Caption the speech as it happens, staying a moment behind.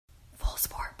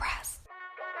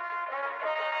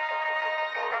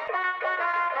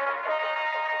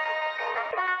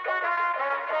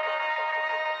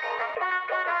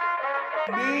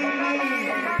You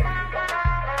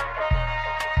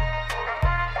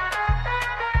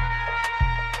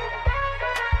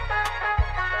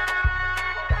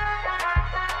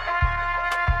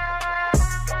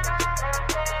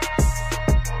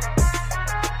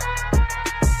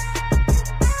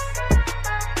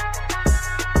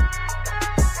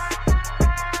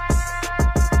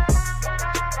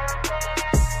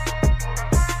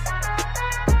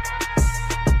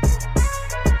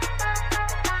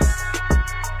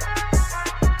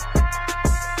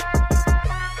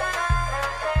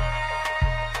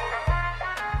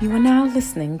are now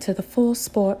listening to the Full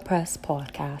Sport Press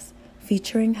podcast,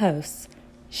 featuring hosts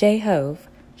Jay Hove,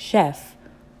 Chef,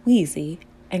 Weezy,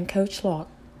 and Coach Locke.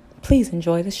 Please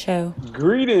enjoy the show.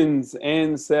 Greetings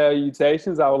and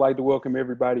salutations. I would like to welcome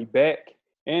everybody back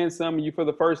and some of you for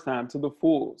the first time to the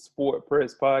Full Sport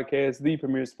Press podcast, the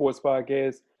premier sports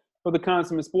podcast for the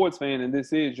consummate sports fan. And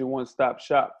this is your one-stop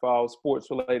shop for all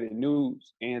sports-related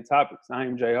news and topics. I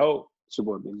am Jay Hove. It's your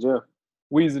boy, Big Jeff.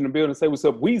 Weezy in the building. Say what's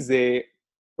up, Weezy.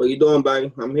 What you doing,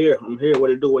 buddy? I'm here. What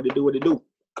it do?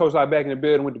 Coach Locke back in the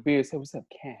building with the beard. Say what's up,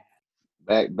 Cat.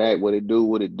 Back. What it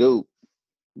do?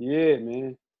 Yeah,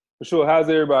 man. For sure. How's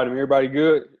everybody? Everybody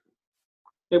good?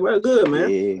 Everybody good,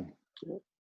 man. Yeah.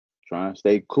 Trying to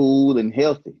stay cool and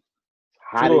healthy.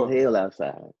 Hot as hell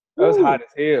outside. That's hot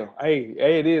as hell. Hey,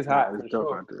 it is hot. For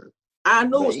sure. I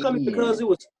knew it was coming because it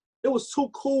was too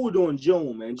cool during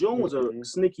June, man. June was a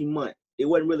sneaky month. It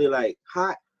wasn't really like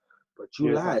hot, but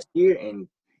July is here, and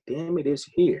damn it, it's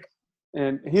here.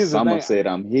 And here's the thing. Someone said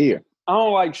I'm here. I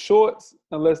don't like shorts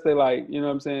unless they like, you know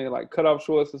what I'm saying, like cut off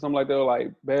shorts or something like that, or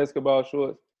like basketball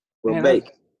shorts. Well,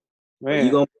 bake. Man,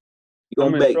 you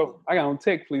gonna bake. I got on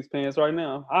tech fleece pants right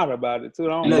now. I'm hot about it too.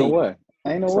 Ain't no way.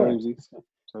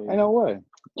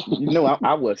 You know,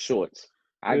 I wear shorts.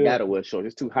 I gotta wear shorts.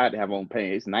 It's too hot to have on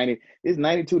pants. It's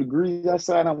 92 degrees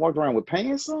outside. I'm walking around with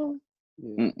pants on.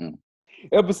 Yeah.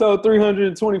 Episode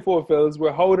 324, fellas.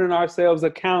 We're holding ourselves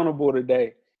accountable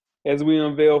today as we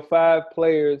unveil 5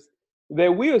 players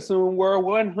that we assume were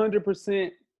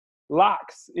 100%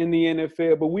 locks in the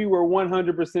NFL, but we were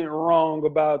 100% wrong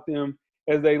about them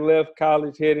as they left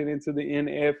college headed into the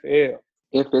NFL.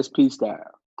 FSP style.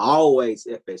 Always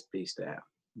FSP style.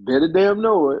 Better damn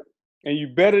know it. And you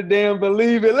better damn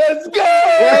believe it. Let's go!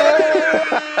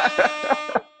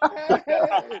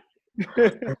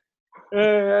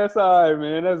 Yeah, that's all right,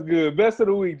 man. That's good. Best of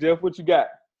the week, Jeff. What you got?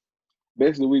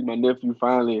 Best of the week, my nephew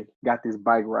finally got this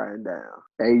bike riding down.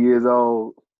 8 years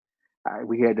old.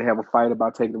 We had to have a fight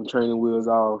about taking them training wheels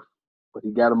off, but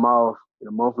he got them off. And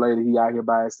a month later, he out here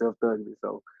by himself thugging.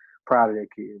 So proud of that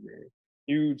kid, man.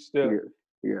 Huge step.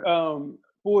 Yeah.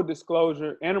 Full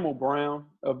disclosure, Animal Brown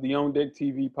of the On Deck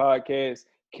TV podcast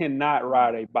cannot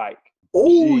ride a bike.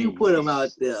 Oh, you put him out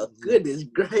there. Goodness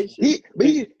gracious.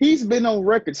 He's been on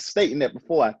record stating that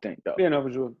before, I think, though. Yeah, no,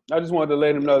 for sure. I just wanted to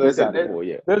let him know there's an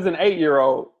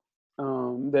 8-year-old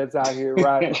that's out here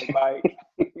riding a bike,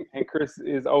 and Chris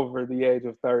is over the age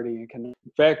of 30 and can. In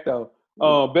fact, though,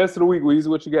 best of the week, Weezy,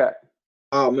 what you got?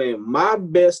 Oh man, my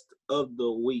best of the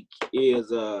week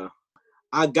is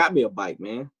I got me a bike,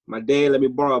 man. My dad let me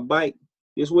borrow a bike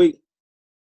this week,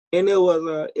 and it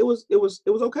was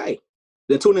okay.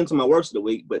 Then tune into my worst of the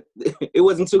week, but it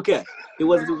wasn't too bad. It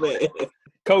wasn't too bad.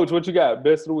 Coach, what you got?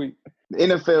 Best of the week. The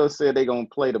NFL said they're going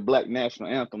to play the Black National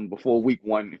Anthem before week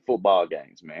 1 in football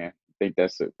games, man. I think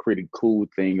that's a pretty cool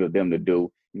thing of them to do.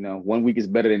 You know, 1 week is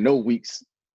better than no weeks.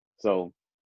 So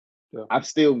I'm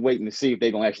still waiting to see if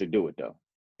they're going to actually do it, though.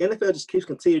 NFL just keeps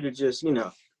continuing to just,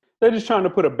 They're just trying to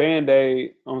put a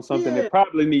Band-Aid on something that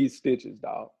probably needs stitches,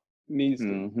 dog.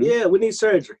 Yeah, we need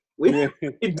surgery. We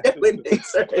definitely need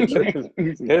surgery.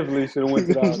 Definitely should have went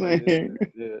to the hospital.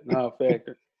 Yeah, no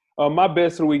factor. My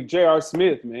best of the week, J.R.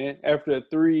 Smith, man. After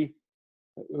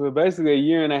basically a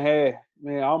year and a half,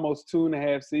 man, almost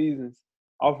 2.5 seasons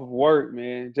off of work,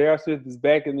 man. J.R. Smith is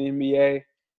back in the NBA.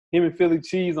 Him and Philly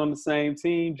Cheese on the same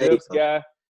team. Jeff's guy.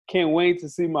 Can't wait to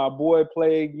see my boy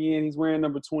play again. He's wearing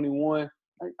number 21.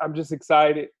 I'm just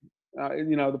excited.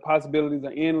 The possibilities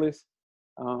are endless.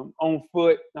 On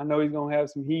foot, I know he's going to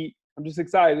have some heat. I'm just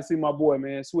excited to see my boy,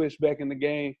 man, Swish back in the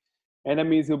game. And that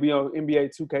means he'll be on NBA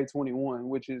 2K21,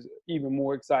 which is even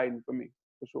more exciting for me,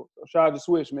 for sure. So shout out to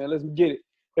Swish, man. Let's get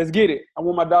it. I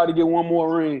want my dog to get one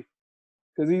more ring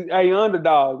because he's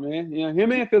underdog, man. You know,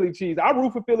 him and Philly Cheese. I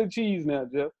root for Philly Cheese now,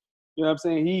 Jeff. You know what I'm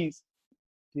saying? He's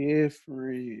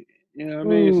different. You know what I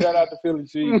mean? Shout out to Philly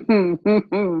Cheese.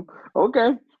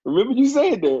 Okay. Remember you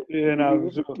said that. Yeah, no,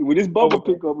 for sure. With this bubble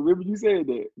pickup, remember you said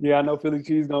that. Yeah, I know Philly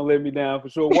Cheese gonna let me down for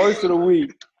sure. Worst of the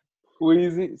week,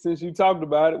 Weezy. Since you talked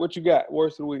about it, what you got?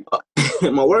 Worst of the week.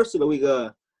 My worst of the week.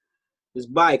 this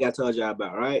bike I told y'all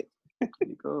about, right?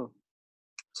 Cool.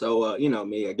 So you know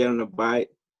me, I get on the bike,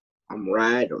 I'm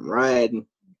riding,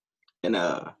 and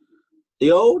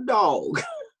the old dog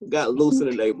got loose in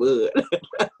the neighborhood.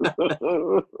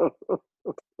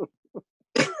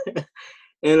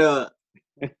 And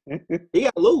he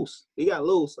got loose.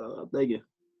 I'm thinking.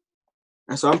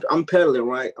 And so I'm pedaling,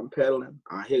 right?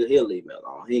 He'll leave me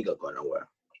alone. He ain't gonna go nowhere.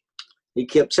 He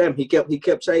kept chasing. He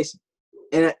kept chasing.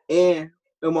 And in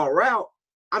my route,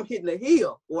 I'm hitting the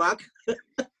hill. Well,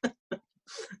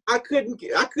 I couldn't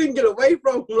get away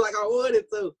from him like I wanted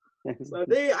to. So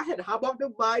then I had to hop off the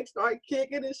bike, start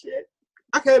kicking and shit.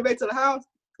 I came back to the house.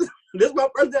 This is my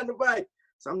first day on the bike.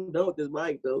 So I'm done with this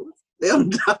bike, dude.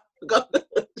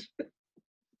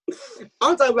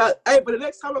 I'm talking about, hey, but the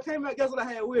next time I came back, guess what I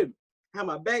had with me? I had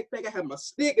my backpack, I had my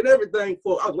stick and everything I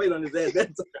was waiting on his ass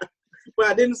that time. But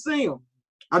I didn't see him.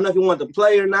 I don't know if he wanted to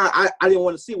play or not. I didn't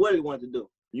want to see what he wanted to do.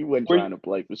 You wasn't trying to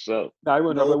play for sure. Nah, you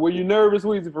wasn't trying to play. Were you nervous,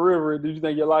 Weezy, for real? Did you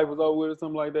think your life was over with or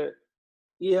something like that?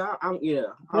 Yeah, I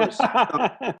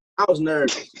was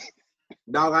nervous.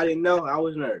 Dog, I didn't know. I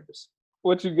was nervous.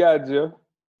 What you got, Jeff?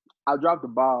 I dropped the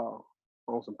ball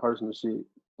on some personal shit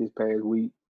this past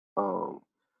week.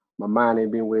 My mind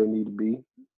ain't been where it need to be.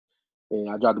 And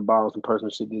I dropped the ball on some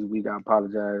personal shit this week. I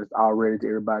apologize already to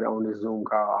everybody on this Zoom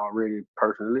call already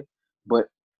personally. But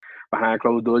behind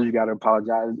closed doors, you got to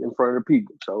apologize in front of the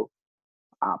people. So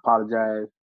I apologize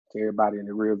to everybody in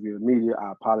the real view media.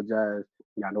 I apologize.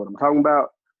 Y'all know what I'm talking about.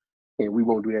 And we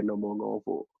won't do that no more going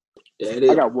forward.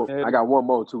 I got one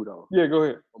more too, though. Yeah, go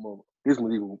ahead. One more. This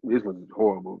one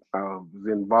horrible. I was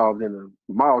involved in a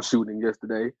mall shooting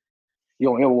yesterday. You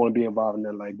don't ever want to be involved in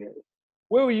nothing like that.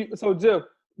 Where were you? So, Jeff,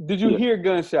 did you hear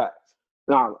gunshots?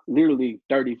 No, literally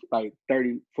 30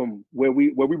 from where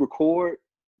we record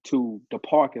to the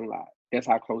parking lot. That's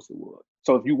how close it was.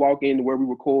 So if you walk into where we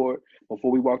record before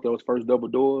we walk those first double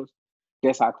doors,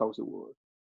 that's how close it was.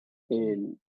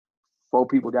 And 4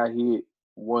 people got hit.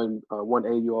 One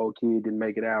 8-year-old kid didn't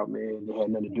make it out, man. It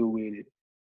had nothing to do with it.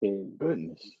 And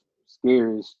Goodness.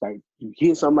 Scary. It's like you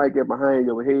hear something like that behind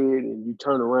your head and you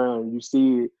turn around and you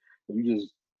see it and you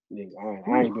just,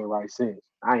 I ain't been right since.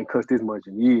 I ain't cussed this much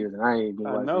in years and I ain't been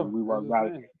right since we walked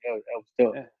out. That was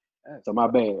tough. Yeah. So my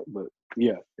bad. But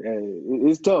yeah,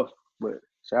 it's tough. But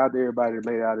shout out to everybody that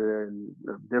made it out of there, and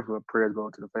definitely prayers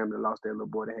going to the family that lost their little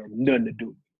boy that had nothing to do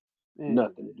with it.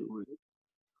 Nothing to do with it.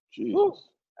 Jesus. Woo.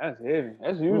 That's heavy.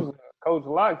 That's usually a Coach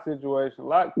Lock situation.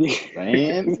 Lock,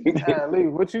 man.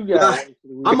 What you got?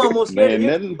 I'm almost scared to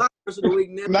get the Lock person of the week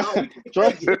now.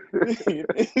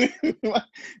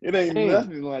 It ain't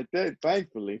nothing like that,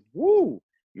 thankfully. Woo.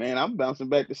 Man, I'm bouncing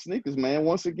back to sneakers, man.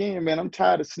 Once again, man, I'm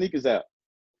tired of sneakers out.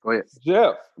 Go ahead.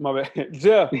 Jeff, my bad.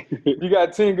 Jeff, you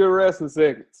got 10 good wrestling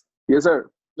seconds. Yes,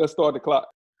 sir. Let's start the clock.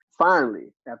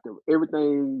 Finally, after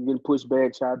everything getting pushed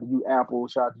back, shout out to you, Apple,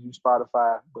 shout out to you,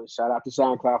 Spotify, but shout out to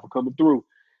SoundCloud for coming through.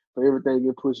 For everything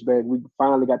getting pushed back, we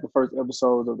finally got the first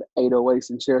episode of the 808s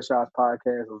and Chair Shots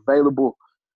podcast available.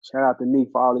 Shout out to Nick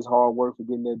for all his hard work for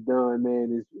getting that done,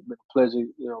 man. It's been a pleasure,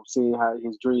 seeing how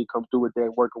his dream come through with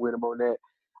that, working with him on that.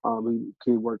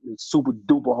 He worked super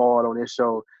duper hard on that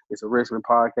show. It's a wrestling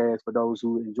podcast for those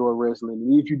who enjoy wrestling.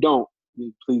 And if you don't,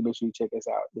 please make sure you check us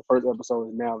out. The first episode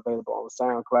is now available on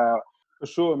SoundCloud. For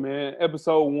sure, man.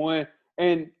 Episode 1.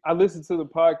 And I listened to the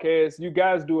podcast. You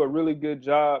guys do a really good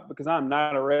job, because I'm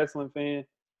not a wrestling fan,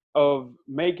 of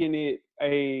making it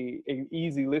an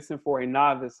easy listen for a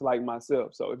novice like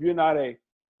myself. So if you're not a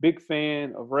big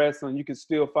fan of wrestling, you can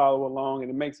still follow along, and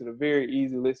it makes it a very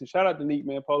easy listen. Shout out to Neat,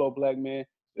 man, Polo Black, man.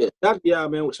 Yeah,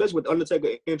 man, especially with the Undertaker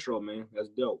intro, man. That's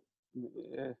dope.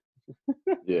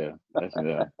 Yeah.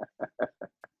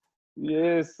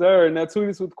 Yes, sir. Now tweet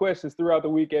us with questions throughout the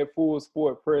week at Full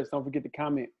Sport Press. Don't forget to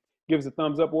comment. Give us a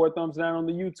thumbs up or a thumbs down on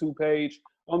the YouTube page,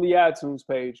 on the iTunes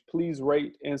page. Please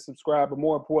rate and subscribe. But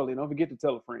more importantly, don't forget to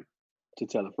tell a friend. To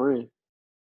tell a friend.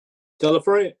 Tell a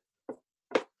friend.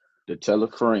 To tell a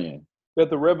friend. That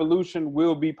the revolution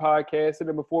will be podcasted.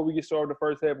 And before we get started, the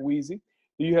first half, Weezy,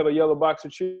 do you have a yellow box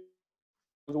of cheers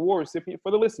award recipient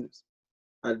for the listeners?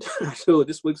 I do.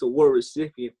 This week's award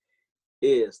recipient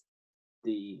is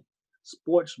the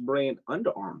sports brand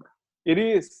Under Armour. It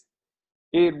is.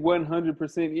 It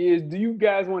 100% is. Do you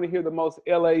guys want to hear the most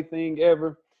LA thing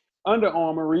ever? Under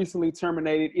Armour recently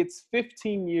terminated its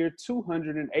 15-year,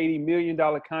 $280 million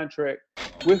contract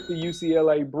with the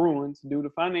UCLA Bruins due to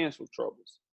financial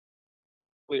troubles.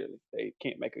 Clearly, they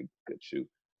can't make a good shoe.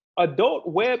 Adult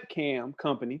webcam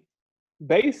company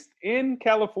based in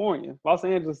California, Los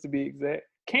Angeles to be exact,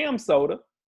 Cam Soda.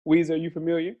 Weezy, are you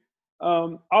familiar?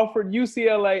 offered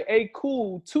UCLA a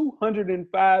cool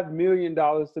 $205 million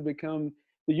to become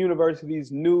the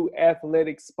university's new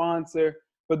athletic sponsor.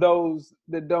 For those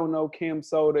that don't know, Cam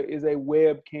Soda is a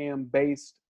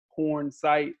webcam-based porn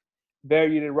site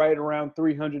valued at right around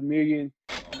 $300 million.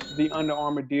 The Under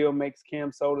Armour deal makes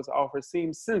Cam Soda's offer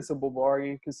seem sensible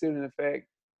bargain, considering the fact,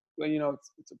 well, you know,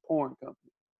 it's a porn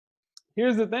company.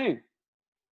 Here's the thing: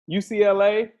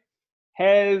 UCLA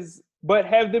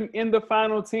have them in the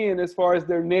final 10 as far as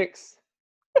their next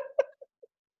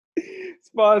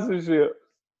sponsorship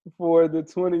for the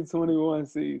 2021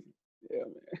 season. Yeah,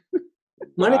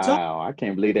 man. Wow, I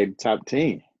can't believe they top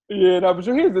 10. Yeah, no, but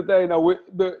sure. Here's the thing, though, with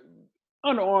the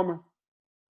Under Armour,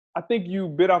 I think you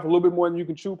bit off a little bit more than you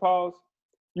can chew, pause.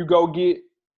 You go get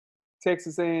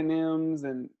Texas A&M's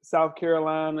and South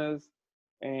Carolina's,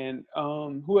 and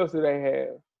who else do they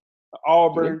have?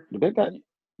 Auburn. Do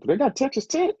they got Texas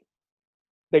Tech?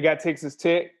 They got Texas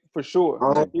Tech for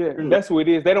sure. Yeah, that's who it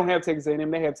is. They don't have Texas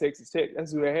A&M. They have Texas Tech.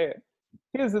 That's who they have.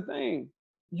 Here's the thing: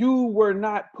 you were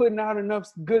not putting out enough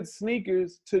good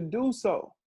sneakers to do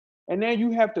so, and now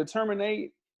you have to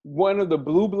terminate one of the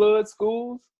blue blood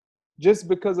schools just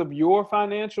because of your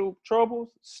financial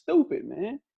troubles. Stupid,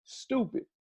 man. Stupid.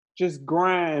 Just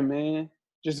grind, man.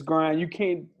 Just grind. You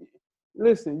can't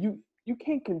listen. You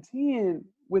can't contend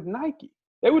with Nike.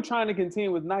 They were trying to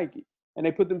contend with Nike, and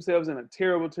they put themselves in a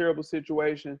terrible, terrible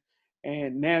situation.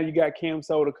 And now you got Cam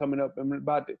Soda coming up and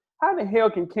about to. How the hell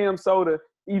can Cam Soda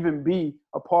even be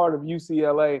a part of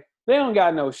UCLA? They don't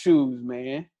got no shoes,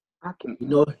 man. You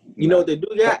know they do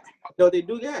that. You know they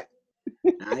do that.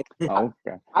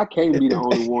 Okay. I can't be the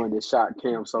only one that shot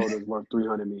Cam Soda's worth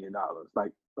 $300 million.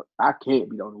 Like, I can't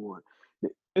be the only one.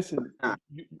 Listen, I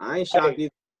ain't shocked either.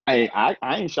 Hey, I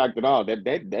ain't shocked at all. That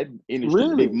industry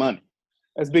Really? big money.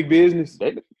 That's big business.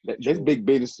 That's big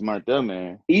business right there,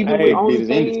 man. Even Hey,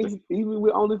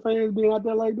 with OnlyFans being out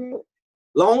there like that.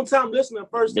 Long time listener,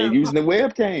 first They time. using the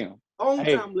webcam. Long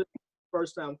time listener,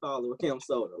 first time caller with Cam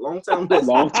Soda. Long time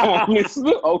listener. Long time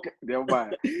listener. Okay, never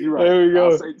mind. You're right. There we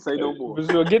go. I'll say no more. For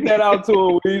sure. Get that out to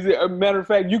him, Weezy. Matter of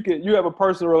fact, you have a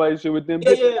personal relationship with them.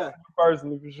 Get that out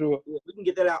personally, for sure. Yeah, we can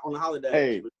get that out on the holidays.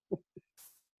 Hey,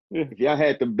 if y'all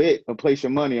had to bet or place your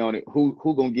money on it, who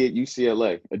gonna get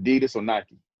UCLA? Adidas or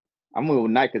Nike? I'm gonna go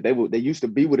with Nike because they used to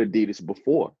be with Adidas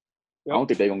before. Yep. I don't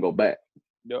think they're gonna go back.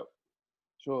 Yep.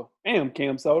 Sure. Damn,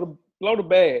 Cam Soda. Blow the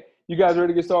bag. You guys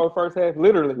ready to get started first half?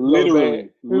 Literally blow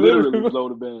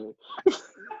the bag.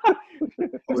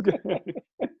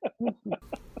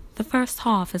 The first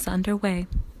half is underway.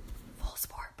 Full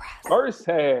Sport Press. First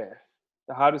half.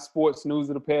 The hottest sports news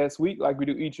of the past week, like we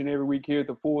do each and every week here at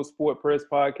the Full Sport Press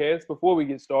Podcast. Before we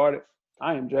get started,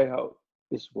 I am J-Ho.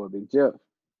 It's your boy Big Jeff.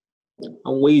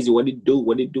 I'm Weezy. What it do?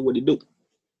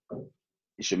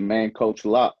 It's your man, Coach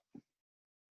Lock.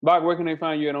 Lock, where can they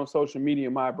find you at on social media,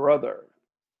 my brother?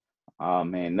 Oh,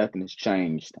 man, nothing has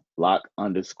changed.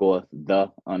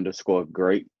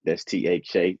 Lock_the_great. That's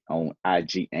THA on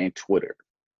IG and Twitter.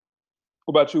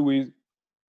 What about you, Weezy?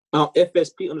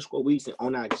 FSP_Weezy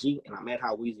on IG, and I'm at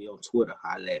How Weezy on Twitter.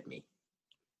 Holla at me.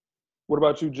 What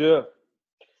about you, Jeff?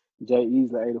 J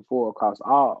Easley 84 across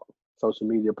all social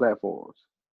media platforms.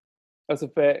 That's a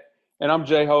fact. And I'm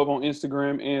J-Hove on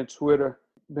Instagram and Twitter.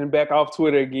 Been back off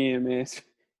Twitter again, man. It's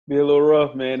been a little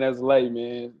rough, man. That's late,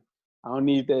 man. I don't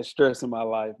need that stress in my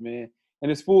life, man.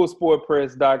 And it's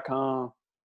fullsportpress.com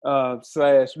It's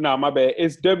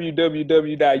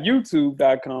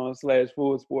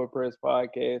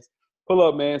www.youtube.com/fullsportpresspodcast. Pull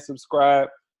up, man. Subscribe.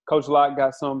 Coach Locke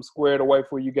got something squared away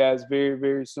for you guys very,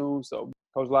 very soon. So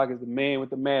Coach Locke is the man with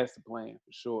the master plan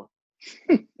for sure.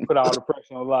 Put all the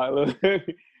pressure on Locke.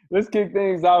 Let's kick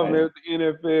things off, man, with the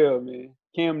NFL, man.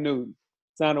 Cam Newton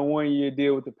signed a 1-year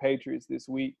deal with the Patriots this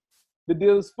week. The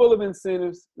deal is full of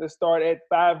incentives that start at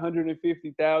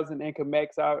 $550,000 and can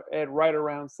max out at right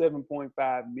around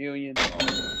 $7.5 million.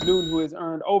 Newton, who has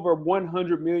earned over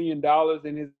 $100 million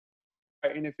in his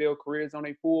NFL career, is on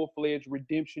a full-fledged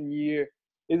redemption year.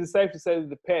 Is it safe to say that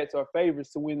the Pats are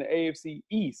favorites to win the AFC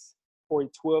East for a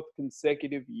 12th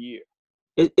consecutive year?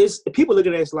 It's people look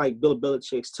at it as like Bill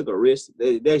Belichick took a risk.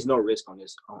 There's no risk on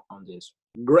this.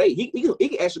 Great, he can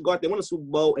actually go out there, win a Super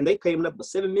Bowl, and they paid him up for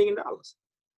 $7 million.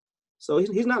 So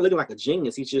he's not looking like a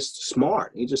genius. He's just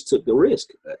smart. He just took the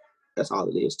risk. That's all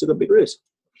it is. Took a big risk.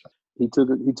 He took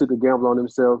a gamble on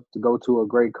himself to go to a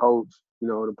great coach,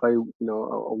 to play, a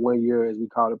 1 year, as we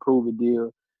call it, prove it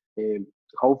deal. And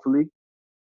hopefully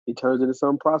it turns into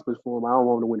some prosperous for him. I don't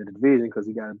want him to win the division because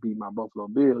he got to beat my Buffalo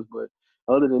Bills. But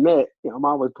other than that, I'm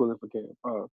always pulling for Cam.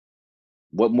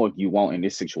 What more do you want in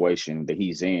this situation that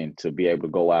he's in to be able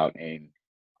to go out and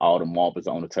all the marbles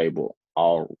on the table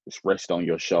all rest on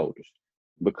your shoulders,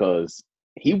 because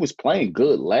he was playing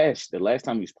good the last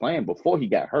time he was playing before he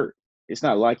got hurt. It's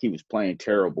not like he was playing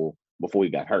terrible before he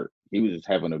got hurt. He was just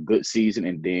having a good season,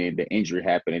 and then the injury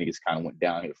happened, and he just kind of went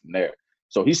downhill from there.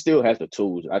 So he still has the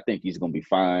tools. I think he's going to be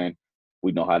fine.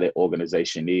 We know how that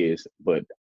organization is, but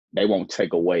they won't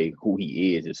take away who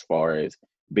he is as far as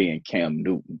being Cam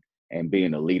Newton and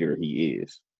being the leader he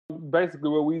is. Basically,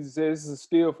 what Weezy said, this is a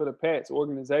steal for the Pats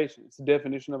organization. It's the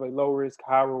definition of a low-risk,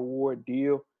 high-reward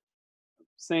deal.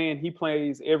 Saying he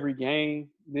plays every game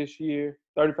this year,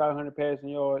 3,500 passing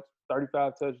yards,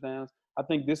 35 touchdowns. I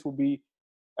think this will be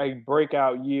a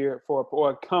breakout year or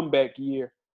a comeback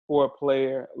year for a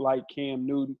player like Cam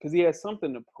Newton, because he has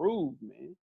something to prove,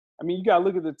 man. I mean, you got to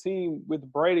look at the team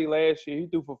with Brady last year. He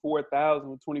threw for 4,000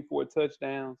 with 24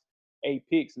 touchdowns, 8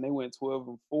 picks, and they went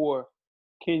 12-4.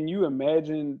 Can you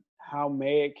imagine how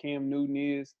mad Cam Newton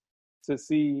is to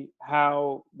see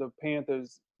how the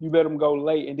Panthers, you let him go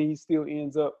late, and then he still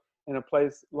ends up in a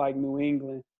place like New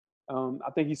England? I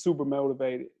think he's super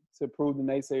motivated to prove the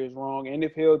naysayers wrong. And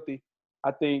if healthy,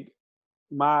 I think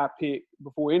my pick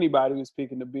before anybody was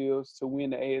picking the Bills to win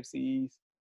the AFC East,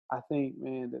 I think,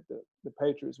 man, that the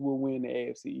Patriots will win the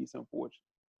AFC East, unfortunately.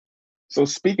 So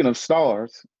speaking of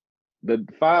stars, the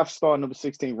 5-star number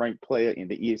 16 ranked player in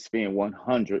the ESPN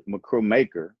 100,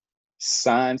 Maker,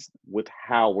 signs with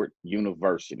Howard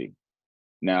University.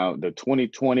 Now, the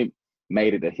 2020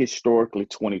 made it a historically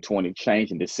 2020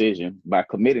 change in decision by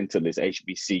committing to this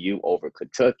HBCU over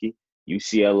Kentucky,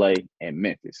 UCLA, and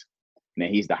Memphis. Now,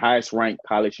 he's the highest ranked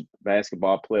college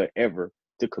basketball player ever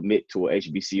to commit to a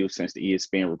HBCU since the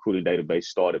ESPN recruiting database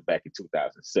started back in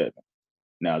 2007.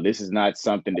 Now, this is not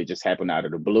something that just happened out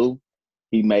of the blue.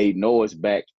 He made noise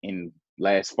back in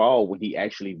last fall when he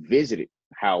actually visited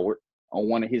Howard on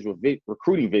one of his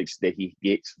recruiting visits that he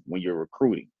gets when you're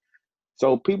recruiting.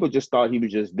 So people just thought he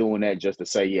was just doing that just to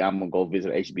say, yeah, I'm going to go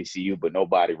visit HBCU, but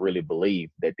nobody really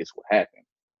believed that this would happen.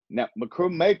 Now,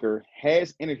 Maker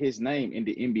has entered his name in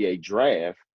the NBA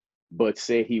draft, but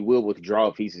said he will withdraw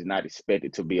if he's not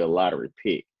expected to be a lottery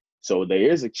pick. So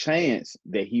there is a chance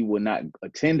that he will not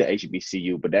attend the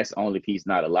HBCU, but that's only if he's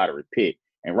not a lottery pick.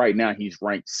 And right now he's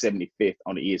ranked 75th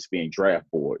on the ESPN draft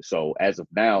board. So as of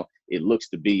now, it looks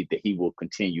to be that he will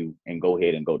continue and go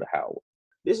ahead and go to Howard.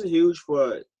 This is huge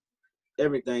for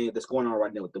everything that's going on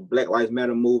right now with the Black Lives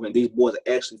Matter movement. These boys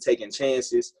are actually taking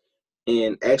chances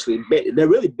and actually they're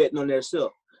really betting on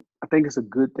themselves. I think it's a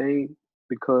good thing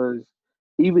because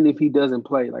even if he doesn't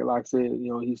play, like I said,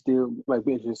 he still like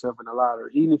mentioned himself in the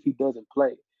lottery. Even if he doesn't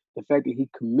play, the fact that he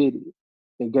committed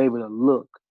and gave it a look,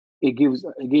 it gives,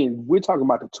 again, we're talking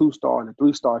about the 2-star and the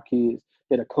 3-star kids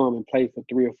that have come and played for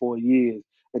 3 or 4 years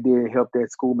and then help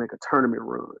that school make a tournament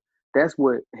run. That's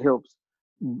what helps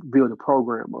build a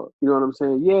program up. You know what I'm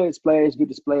saying? Yeah, splash, get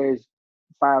the splash,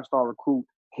 5-star recruit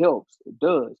helps. It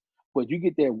does. But you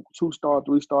get that 2-star,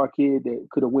 3-star kid that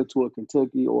could have went to a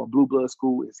Kentucky or a blue blood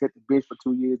school and set the bench for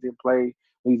 2 years and play.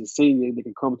 When he's a senior, they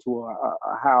can come to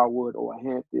a Howard or a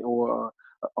Hampton or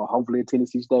hopefully a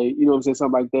Tennessee State. You know what I'm saying?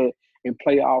 Something like that, and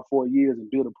play all 4 years and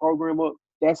build a program up.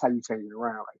 That's how you change it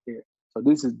around right there.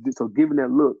 So giving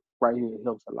that look right here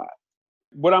helps a lot.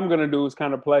 What I'm going to do is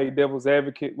kind of play devil's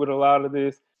advocate with a lot of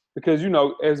this because,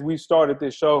 as we started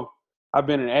this show, I've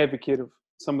been an advocate of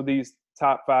some of these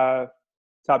top 5,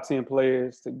 top 10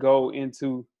 players to go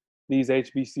into these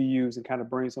HBCUs and kind of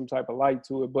bring some type of light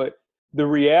to it. But the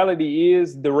reality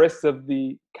is the rest of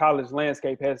the college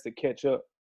landscape has to catch up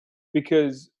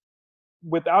because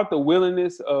without the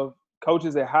willingness of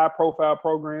coaches at high-profile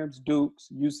programs, Dukes,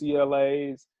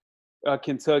 UCLAs,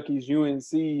 Kentucky's,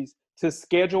 UNC's, to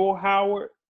schedule Howard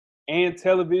and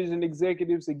television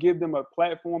executives to give them a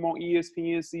platform on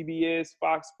ESPN, CBS,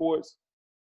 Fox Sports,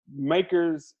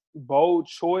 Maker's bold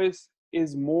choice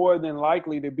is more than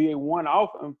likely to be a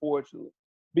one-off, unfortunately,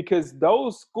 because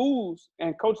those schools,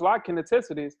 and Coach Locke can attest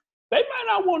to this, they might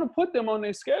not want to put them on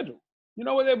their schedule. You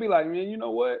know what? They'll be like, man, you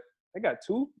know what? They got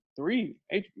 2, 3,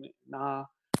 8. Nah.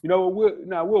 You know what?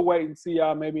 We'll wait and see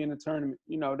y'all maybe in the tournament.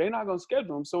 They're not going to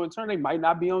schedule them. So in turn, they might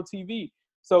not be on TV.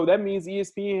 So that means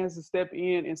ESPN has to step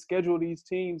in and schedule these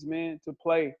teams, man, to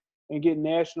play and get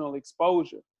national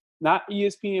exposure. Not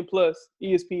ESPN Plus,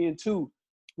 ESPN2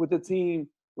 with a team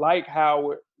like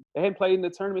Howard. They hadn't played in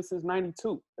the tournament since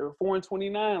 92. They were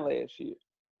 4-29 last year.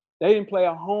 They didn't play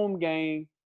a home game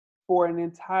for an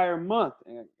entire month.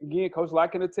 And again, Coach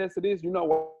Locke can attest to this. You know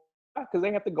why? Because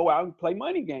they have to go out and play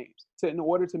money games in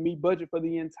order to meet budget for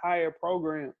the entire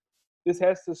program. This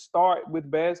has to start with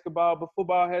basketball, but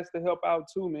football has to help out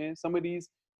too, man. Some of these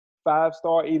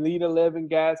 5-star Elite 11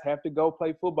 guys have to go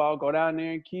play football, go down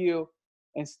there and kill,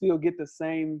 and still get the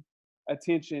same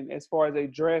attention as far as a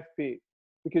draft pick,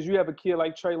 because you have a kid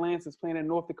like Trey Lance that's playing at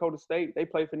North Dakota State. They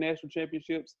play for national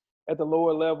championships at the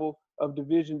lower level of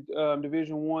Division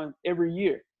One every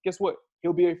year. Guess what?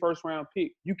 He'll be a first-round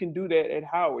pick. You can do that at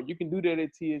Howard. You can do that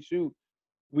at TSU.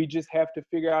 We just have to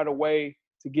figure out a way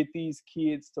to get these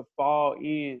kids to fall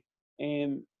in.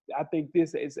 And I think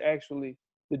this is actually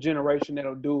the generation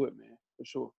that'll do it, man, for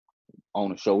sure. On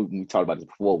the show, we talked about this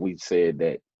before. We said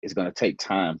that it's going to take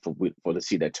time for to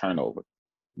see that turnover,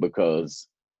 because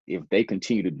if they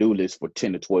continue to do this for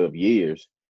 10 to 12 years,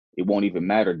 it won't even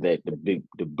matter that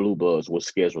the Blue Bloods will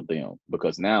schedule them,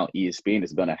 because now ESPN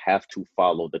is going to have to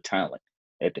follow the talent.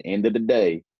 At the end of the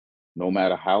day, no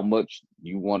matter how much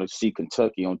you want to see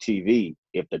Kentucky on TV,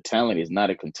 if the talent is not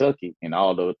at Kentucky and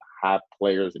all the high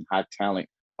players and high talent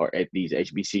are at these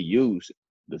HBCUs,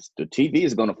 the TV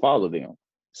is going to follow them.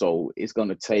 So it's going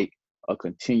to take a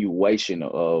continuation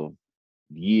of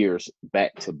years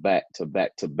back to back to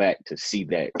back to back to see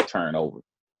that turnover.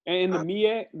 And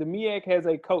the MEAC has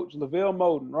a coach, Lavelle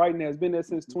Moulton, right now. Has been there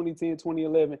since 2010,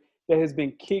 2011, that has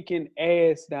been kicking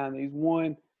ass down there. He's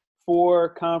won 4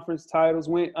 conference titles,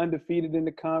 went undefeated in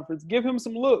the conference. Give him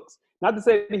some looks. Not to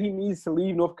say that he needs to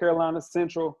leave North Carolina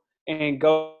Central and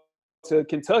go to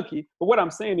Kentucky, but what I'm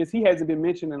saying is he hasn't been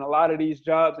mentioned in a lot of these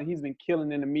jobs, and he's been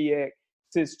killing in the MEAC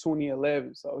since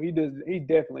 2011. So he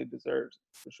definitely deserves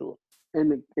it, for sure.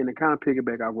 And to kind of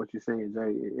piggyback off what you're saying, Jay,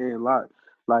 and a lot,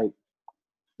 like,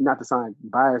 not to sound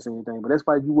biased or anything, but that's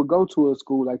why you would go to a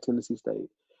school like Tennessee State.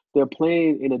 They're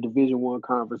playing in a Division I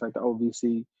conference like the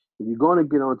OVC. If you're going to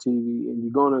get on TV and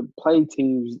you're going to play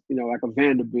teams, like a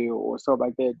Vanderbilt or stuff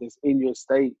like that, that's in your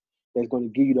state, that's going to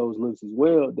give you those looks as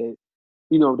well, that,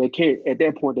 they can't, at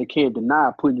that point, they can't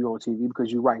deny putting you on TV because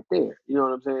you're right there. You know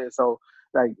what I'm saying? So,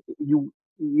 like, you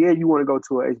want to go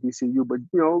to a HBCU, but,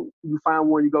 you find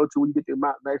one you go to where you get the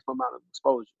maximum amount of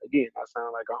exposure. Again, I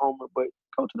sound like a homer, but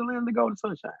go to the land of the golden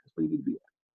sunshine. That's where you need to be at.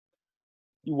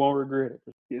 You won't regret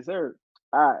it. Yes, sir.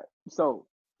 All right. So,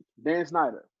 Dan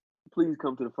Snyder, please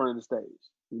come to the front of the stage.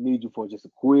 We need you for just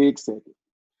a quick second.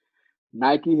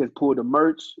 Nike has pulled the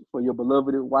merch for your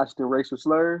beloved Washington racial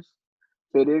slurs.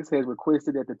 FedEx has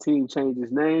requested that the team change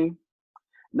its name.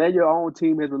 Now your own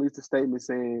team has released a statement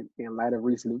saying, in light of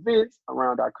recent events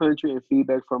around our country and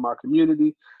feedback from our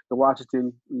community, the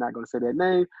Washington, I'm not going to say that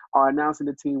name, are announcing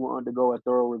the team will undergo a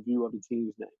thorough review of the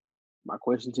team's name. My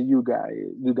question to you guys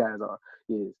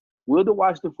is, will the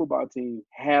Washington football team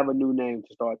have a new name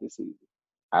to start this season?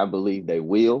 I believe they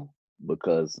will,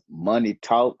 because money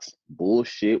talks,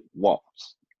 bullshit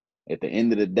walks. At the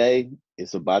end of the day,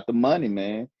 it's about the money,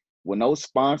 man. When those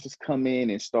sponsors come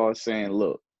in and start saying,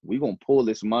 look, we're going to pull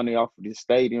this money off of this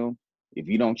stadium. If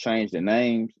you don't change the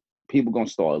names, people going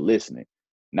to start listening.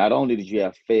 Not only did you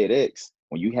have FedEx,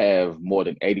 when you have more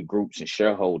than 80 groups and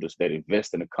shareholders that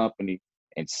invest in the company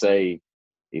and say,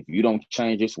 if you don't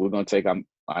change this, we're going to take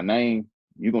our name,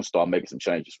 you're going to start making some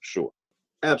changes for sure.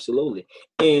 Absolutely.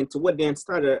 And to what Dan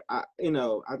Snyder, I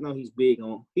know he's big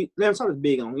on. Dan Snyder's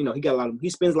big on. He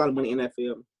spends a lot of money in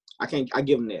NFL. I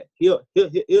give him that. He'll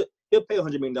pay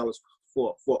 $100 million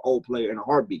for an old player in a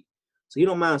heartbeat. So he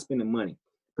don't mind spending money,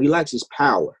 but he likes his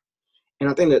power. And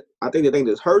I think the thing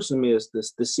that hurts him is the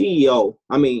CEO.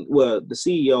 The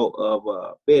CEO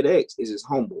of FedEx is his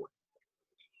homeboy.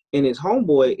 And his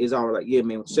homeboy is all like, yeah,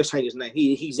 man, just change his name.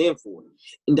 He's in for it.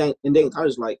 And then I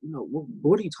was like,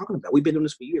 what are you talking about? We've been doing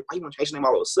this for years. Why you want to change his name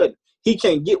all of a sudden? He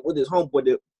can't get with his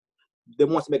homeboy that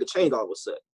wants to make a change all of a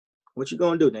sudden. What you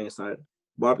gonna do, Dan Snyder?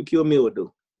 Barbecue a meal will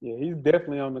do. Yeah, he's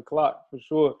definitely on the clock for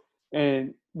sure.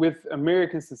 And with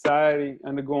American society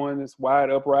undergoing this wide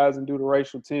uprising due to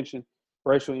racial tension,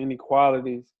 racial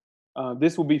inequalities,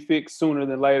 this will be fixed sooner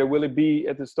than later. Will it be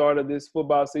at the start of this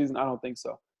football season? I don't think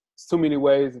so. It's too many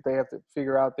ways that they have to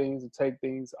figure out things and take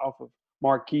things off of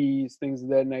marquees, things of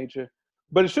that nature.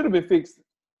 But it should have been fixed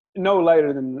no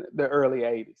later than the early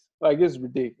 80s. Like, it's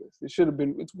ridiculous. It should have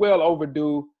been. It's well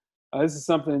overdue. This is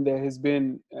something that has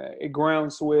been a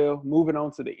groundswell. Moving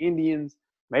on to the Indians,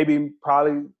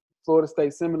 probably Florida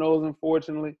State Seminoles,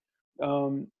 unfortunately.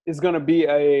 It's going to be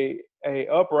a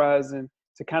uprising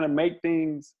to kind of make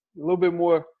things a little bit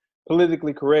more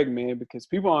politically correct, man, because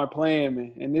people aren't playing,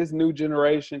 man. And this new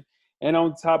generation, and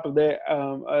on top of that,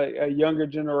 a younger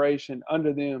generation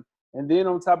under them. And then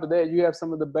on top of that, you have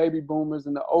some of the baby boomers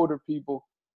and the older people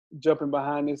jumping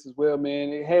behind this as well,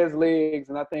 man. It has legs,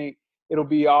 and I think it'll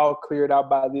be all cleared out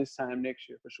by this time next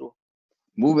year for sure.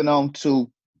 Moving on to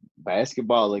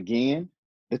basketball again,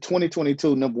 the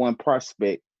 2022 number 1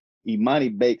 prospect, Imani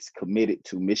Bates, committed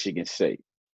to Michigan State.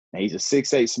 Now, he's a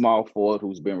 6'8" small forward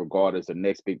who's been regarded as the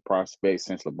next big prospect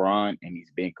since LeBron, and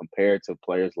he's been compared to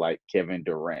players like Kevin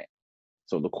Durant.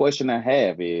 So the question I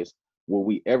have is, will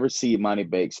we ever see Monty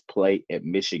Bates play at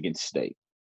Michigan State?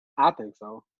 I think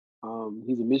so.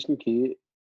 He's a Michigan kid.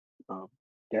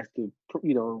 That's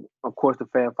of course, the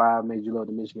Fab Five made you love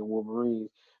the Michigan Wolverines.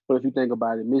 But if you think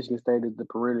about it, Michigan State is the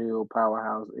perennial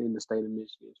powerhouse in the state of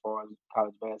Michigan as far as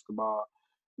college basketball.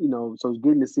 So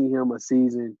getting to see him a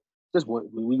season, just one.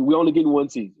 We only getting one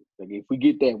season. Like if we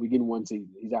get that, we getting one season.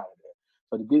 He's out of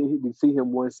there. So to see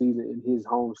him one season in his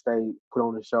home state, put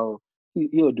on a show,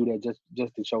 he'll do that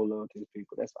just to show love to his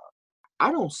people. That's all.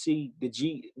 I don't see the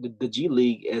G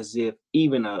League as if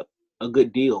even a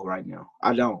good deal right now.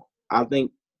 I don't. I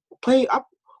think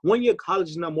 1 year college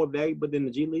is not more valuable than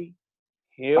the G League.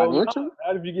 Hell no.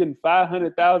 Not if you're getting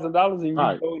 $500,000 and you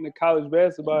go into college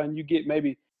basketball and you get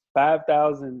maybe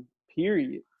 $5,000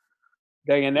 period.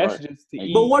 And that's just to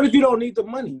eat. But what if you don't need the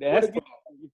money?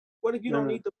 What if you don't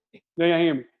need the money? No, you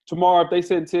hear me. Tomorrow, if they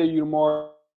said and tell you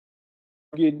tomorrow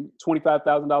you're getting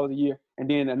 $25,000 a year, and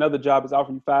then another job is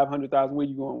offering you $500,000, where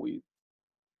you going with?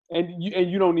 And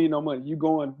you don't need no money. You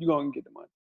going to get the money.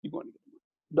 You're going to get the money.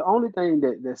 The only thing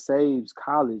that saves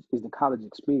college is the college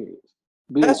experience.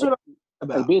 That's what I'm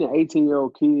about. Like being an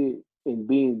 18-year-old kid and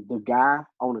being the guy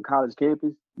on a college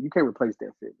campus, you can't replace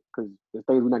that feeling because there's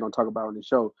things we're not going to talk about on the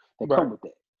show that come with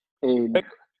that. And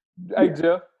hey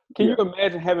Jeff, can you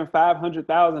imagine having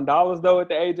 $500,000 though at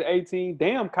the age of 18?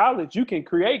 Damn, college! You can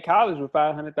create college with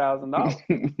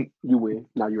 $500,000. You will.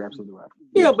 No, you're absolutely right.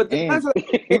 Yeah, but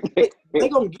they're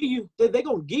gonna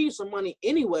give you some money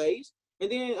anyways,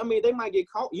 and then they might get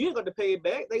caught. You ain't got to pay it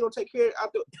back. They gonna take care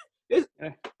of it.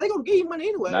 They gonna give you money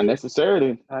anyway. Not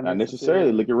necessarily. Not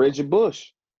necessarily. Look at Reggie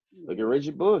Bush.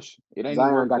 It ain't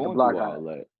Zion got the block all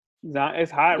that. It's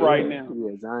hot right now.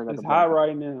 Yeah, Zion got it's hot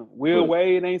right now. Will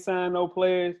Wade ain't signed no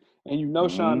players,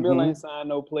 and Sean Miller ain't signed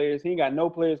no players. He ain't got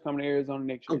no players coming to Arizona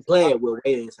next year. I'm glad Will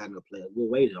Wade ain't signed no players. Will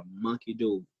Wade is a monkey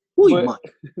dude. Who you monkey?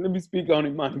 Let me speak on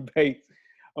him, Monty Bates.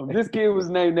 This kid was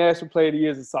named National Player of the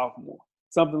Year as a sophomore,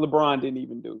 something LeBron didn't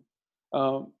even do.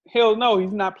 Hell no,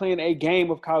 he's not playing a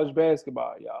game of college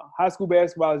basketball, y'all. High school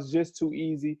basketball is just too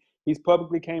easy. He's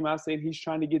publicly came out saying he's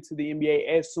trying to get to the NBA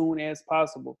as soon as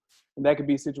possible. And that could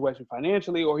be a situation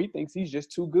financially, or he thinks he's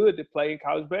just too good to play in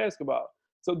college basketball.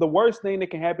 So the worst thing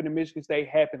that can happen in Michigan State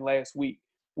happened last week,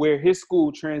 where his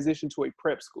school transitioned to a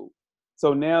prep school.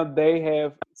 So now they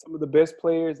have some of the best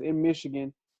players in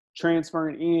Michigan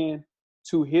transferring in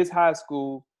to his high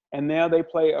school, and now they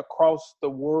play across the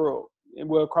world,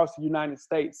 across the United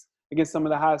States against some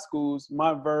of the high schools,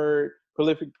 Montverde,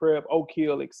 Prolific Prep, Oak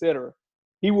Hill, etc.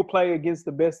 He will play against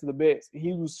the best of the best.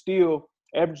 He will still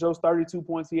average those 32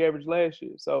 points he averaged last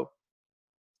year. So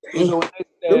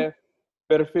staff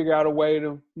better figure out a way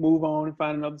to move on and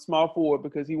find another small forward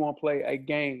because he won't play a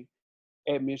game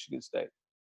at Michigan State.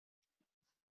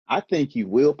 I think he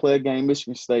will play a game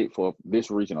Michigan State for this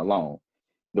reason alone.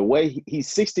 The way he's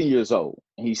 16 years old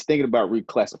and he's thinking about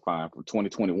reclassifying for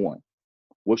 2021,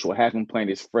 which will have him playing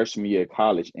his freshman year of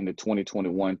college in the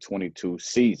 2021-22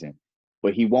 season.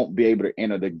 But he won't be able to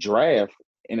enter the draft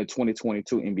in the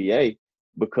 2022 NBA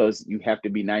because you have to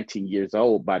be 19 years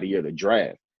old by the year of the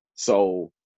draft.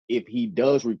 So if he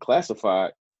does reclassify,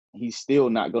 he's still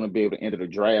not going to be able to enter the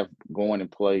draft going and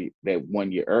play that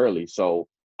 1 year early. So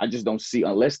I just don't see,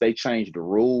 unless they change the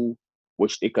rule,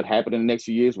 which it could happen in the next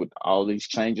few years with all these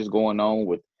changes going on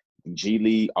with G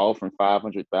League offering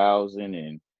 $500,000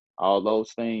 and all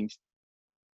those things.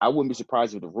 I wouldn't be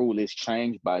surprised if the rule is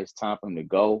changed by it's time for him to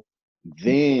go.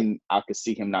 Then I could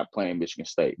see him not playing Michigan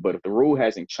State. But if the rule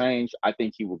hasn't changed, I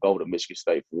think he will go to Michigan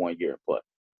State for 1 year and play.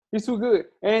 He's too good.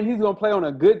 And he's going to play on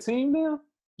a good team now,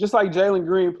 just like Jalen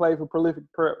Green played for Prolific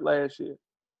Prep last year.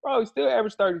 Bro, he still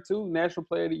averaged 32, National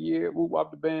Player of the Year, whoop up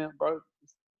the band, bro.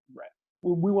 Right.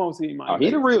 We won't see him.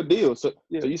 He's the real deal. So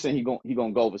you saying he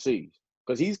gonna go overseas?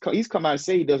 Because he's come out and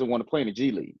say he doesn't want to play in the G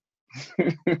League.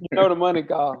 The money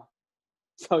call.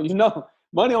 So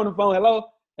money on the phone. Hello.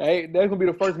 Hey, that's gonna be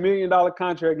the first $1 million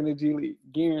contract in the G League,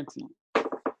 guaranteed.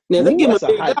 Now they give that's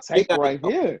a hot take right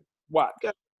here. Watch.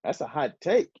 That's a hot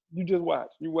take. You just watch.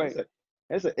 You wait.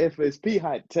 That's an FSP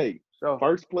hot take. Sure.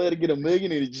 First player to get $1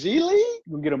 million in the G League.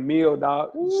 You gonna get $1 million,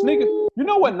 dog. Sneakers. You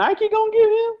know what Nike gonna give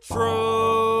him?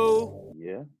 True.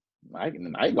 Yeah. Nike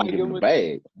gonna give him the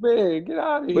bag. Man, get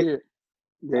out of here.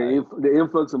 The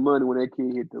influx of money when that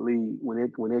kid hit the league, when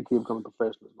that kid becomes a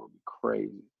professional, is gonna be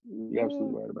crazy. You're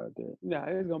absolutely right about that. Yeah,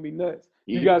 it's gonna be nuts.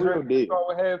 You guys ready to start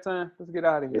with halftime? Let's get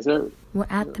out of here. Yes, sir. We're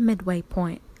at the midway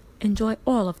point. Enjoy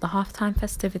all of the halftime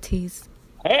festivities.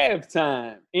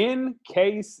 Halftime, in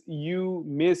case you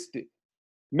missed it.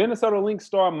 Minnesota Lynx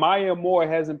star Maya Moore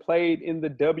hasn't played in the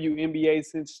WNBA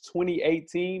since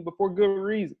 2018, but for good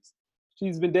reasons.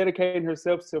 She's been dedicating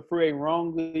herself to free a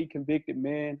wrongly convicted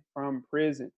man from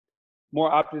prison.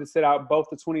 Moore opted to sit out both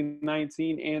the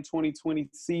 2019 and 2020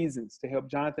 seasons to help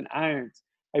Jonathan Irons,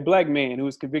 a black man who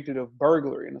was convicted of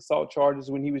burglary and assault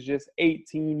charges when he was just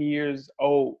 18 years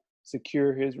old,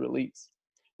 secure his release.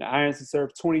 Now, Irons has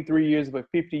served 23 years of a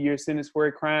 50-year sentence for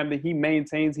a crime that he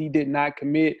maintains he did not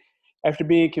commit after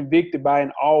being convicted by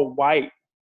an all-white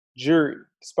jury,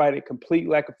 despite a complete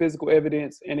lack of physical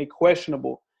evidence and a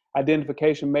questionable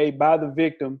identification made by the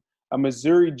victim. A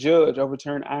Missouri judge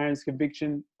overturned Irons'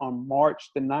 conviction on March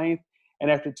the 9th, and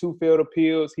after 2 failed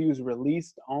appeals, he was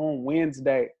released on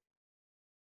Wednesday.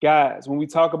 Guys, when we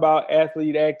talk about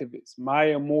athlete activists,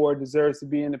 Maya Moore deserves to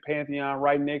be in the pantheon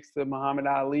right next to Muhammad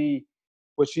Ali.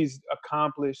 What she's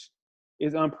accomplished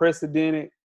is unprecedented.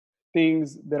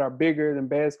 Things that are bigger than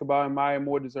basketball, and Maya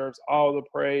Moore deserves all the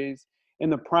praise. In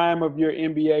the prime of your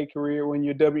NBA career, when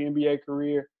your WNBA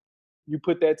career, you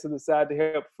put that to the side to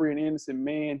help free an innocent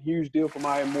man. Huge deal for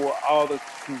Maya Moore. All the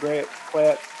congrats,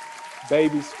 claps,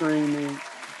 baby screaming.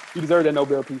 You deserve that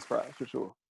Nobel Peace Prize for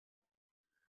sure.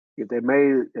 If they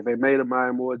made a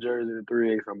Maya Moore jersey in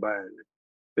 3X, I'm buying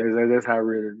it. That's how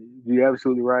real it is. You're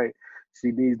absolutely right.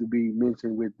 She needs to be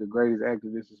mentioned with the greatest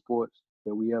activist in sports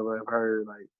that we ever have heard.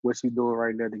 Like what she's doing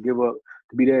right now to give up,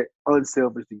 to be that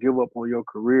unselfish, to give up on your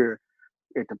career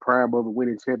at the prime of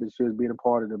winning championships, being a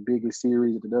part of the biggest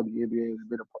series that the WNBA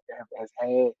has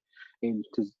had, and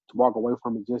to walk away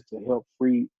from it just to help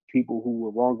free people who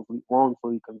were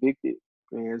wrongfully convicted.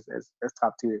 Man, that's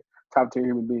top tier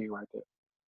human being right there.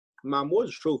 My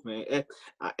Moore's the truth, man.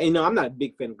 I'm not a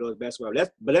big fan of girls basketball.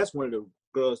 That's one of the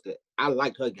girls that I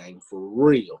like her game for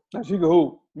real. She can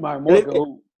hoop. Maya Moore can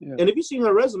hoop. Yeah. And if you see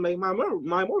her resume, my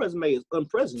Moore resume is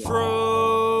unprecedented.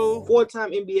 True.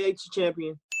 4-time NBA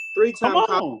champion,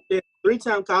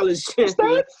 3-time college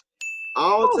champion,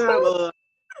 all-time.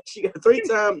 She got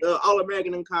 3-time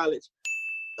All-American in college,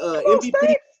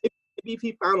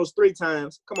 MVP Finals 3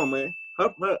 times. Come on, man.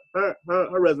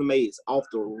 Her resume is off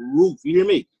the roof. You hear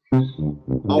me?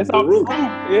 Off the roof.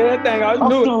 Yeah, that thing. I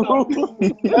knew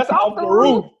it. That's off the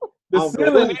roof. The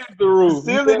ceiling is the roof.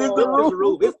 The ceiling is the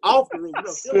roof. It's off the roof.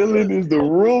 The ceiling is the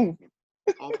roof.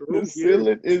 Off the roof. The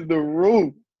ceiling is the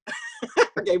roof.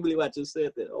 I can't believe I just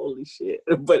said that. Holy shit.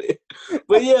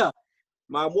 But yeah,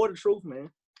 my more the truth, man.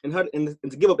 And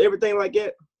to give up everything like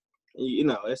that,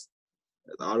 that's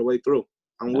all the way through.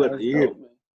 I'm with her. Shout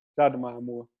out to Maya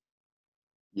Moore.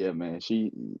 Yeah, man.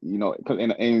 She,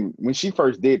 and when she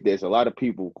first did this, a lot of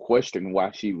people questioned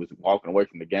why she was walking away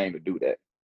from the game to do that.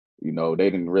 They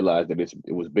didn't realize that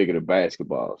it was bigger than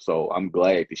basketball. So I'm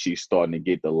glad that she's starting to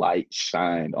get the light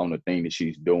shined on the thing that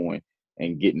she's doing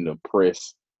and getting the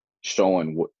press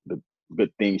showing what the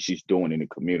good things she's doing in the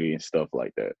community and stuff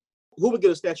like that. Who would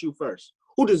get a statue first?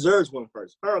 Who deserves one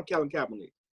first? Her or Colin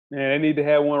Kaepernick? Man, they need to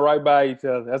have one right by each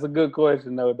other. That's a good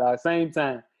question, though, dog. Same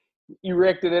time.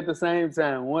 Erected at the same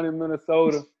time. One in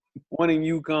Minnesota, one in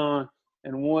Yukon,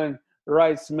 and one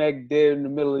right smack dead in the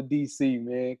middle of D.C.,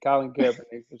 man. Colin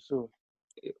Kaepernick, for sure.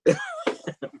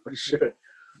 For sure.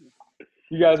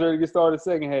 You guys ready to get started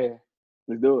second half?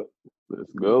 Let's do it.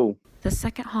 Let's go. The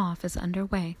second half is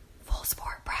underway. Full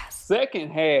Sport Press.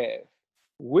 Second half.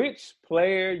 Which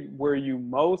player were you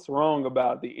most wrong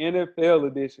about? The NFL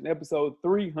edition, episode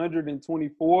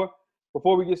 324.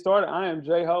 Before we get started, I am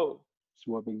Jay Ho. It's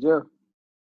your Big Jeff.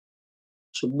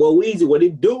 It's your boy Weezy. What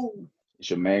it do? It's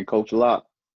your man, Coach Locke.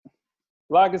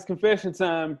 Locke, it's confession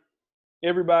time.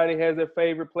 Everybody has their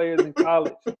favorite players in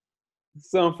college.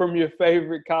 Some from your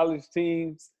favorite college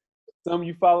teams. Some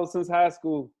you follow since high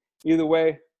school. Either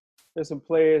way, there's some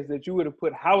players that you would have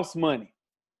put house money,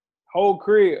 whole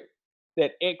crib,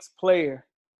 that ex-player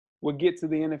would get to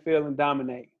the NFL and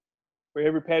dominate. For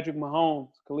every Patrick Mahomes,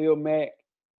 Khalil Mack,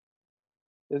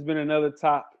 there's been another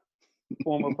top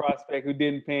former prospect who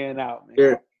didn't pan out, man.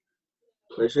 Yeah,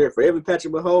 for sure. For every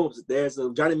Patrick Mahomes, there's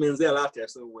a Johnny Manziel out there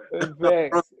somewhere.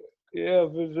 Facts. Yeah,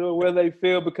 for sure. Whether they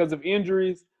fail because of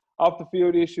injuries,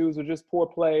 off-the-field issues, or just poor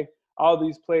play, all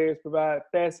these players provide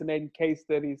fascinating case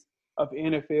studies of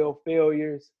NFL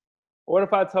failures. What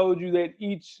if I told you that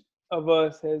each of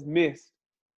us has missed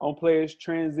on players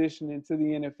transitioning to the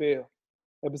NFL?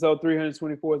 Episode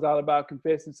 324 is all about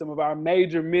confessing some of our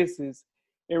major misses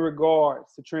in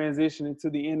regards to transitioning to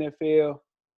the NFL.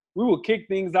 We will kick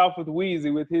things off with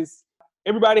Weezy with his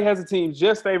everybody has a team.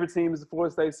 Jeff's favorite team is the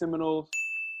Florida State Seminoles.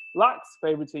 Locke's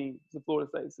favorite team is the Florida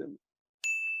State Seminoles.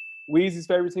 Weezy's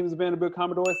favorite team is the Vanderbilt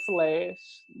Commodores / the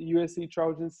USC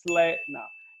Trojans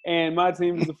 / and my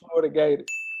team is the Florida Gators.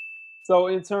 So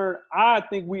in turn, I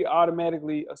think we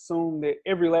automatically assume that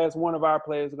every last one of our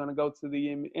players are going to go to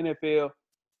the NFL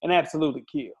and absolutely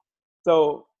kill.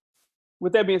 So,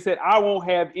 with that being said, I won't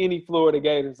have any Florida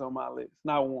Gators on my list.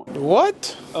 Not one.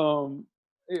 What?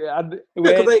 Yeah,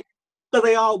 because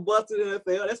they all busted in the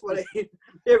NFL. That's why they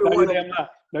everyone.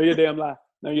 No, you're damn lie.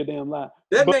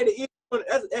 That made it easy.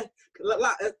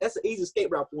 That's an easy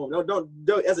escape route for them. Don't.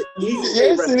 That's an easy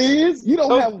escape route. Yes, it is. You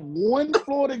don't have one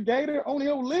Florida Gator on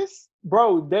your list,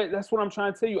 bro. That's what I'm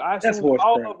trying to tell you. I assume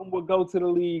all of them would go to the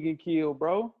league and kill,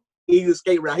 bro. Easy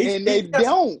escape route. They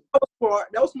don't.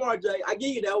 That was smart, Jay. I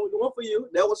give you that one for you.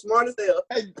 That was smart as hell.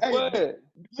 Hey,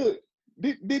 look.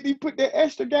 Did he put that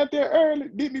asterisk out there early?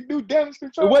 Didn't he do damage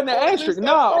control? It wasn't an asterisk.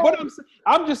 No, what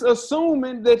I'm just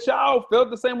assuming that y'all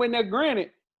felt the same way. Now, granted,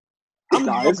 I'm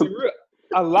just gonna be real.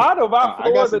 A lot of our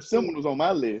Florida, I got some Seminoles on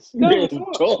my list.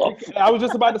 I was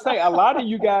just about to say, a lot of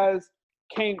you guys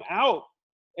came out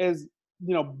as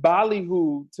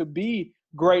ballyhoo to be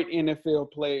great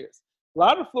NFL players. A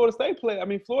lot of Florida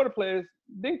players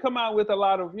didn't come out with a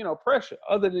lot of pressure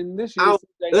other than this year.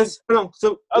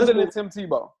 Other than Tim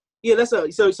Tebow. Yeah, so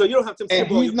you don't have Tim Tebow. And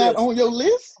he's not on your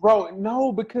list, bro.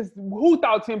 No, because who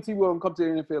thought Tim Tebow would come to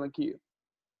the NFL and kill?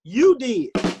 You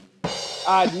did.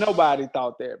 Nobody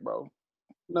thought that, bro.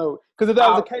 No, because if that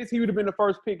was the case, he would have been the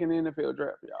first pick in the NFL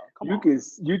draft, y'all.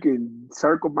 You can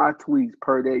circle my tweets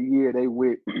per that year they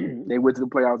went to the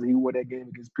playoffs and he won that game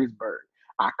against Pittsburgh.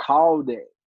 I called that,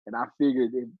 and I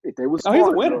figured if they were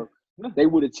smart enough, they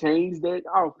would have changed that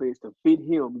offense to fit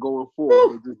him going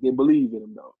forward. They just didn't believe in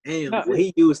him though. Damn, well,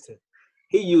 he used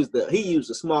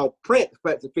the small print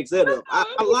to fix that up. I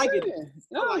like it.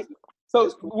 I like it. So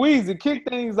Weezy, kick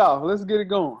things off. Let's get it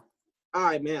going. All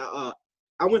right, man.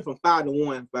 I went from 5 to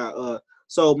 1.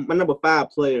 So my number 5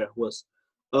 player was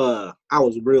I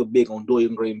was real big on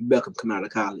Dorian Green Beckham coming out of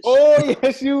college. Oh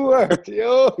yes, you were.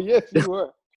 Oh yes, you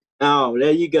were. Oh,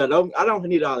 there you go. I don't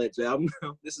need all that, Jay.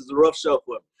 This is a rough show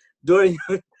for me.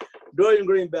 Dorian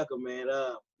Green Beckham, man.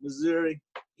 Missouri,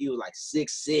 he was like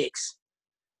 6'6".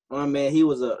 Oh man, he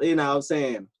was what I'm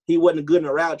saying, he wasn't good in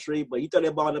a route tree, but he threw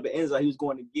that ball up in the end zone, he was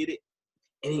going to get it.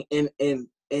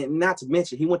 And not to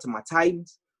mention, he went to my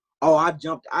Titans. Oh, I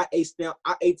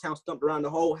eight-town stumped around the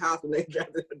whole house when they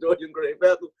drafted Dorian Green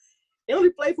Beckham. He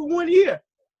only played for 1 year.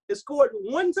 He scored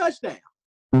 1 touchdown.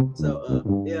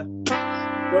 So yeah,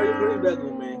 Dorian Green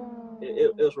Beckham, man.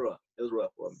 It was rough. It was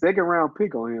rough for him. 2nd round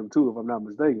pick on him too, if I'm not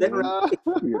mistaken.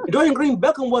 Dorian Green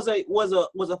Beckham was a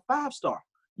 5-star.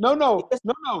 No.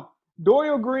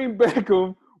 Dorian Green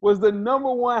Beckham was the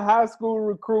number 1 high school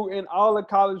recruit in all of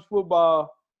college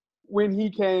football when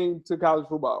he came to college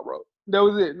football, bro. That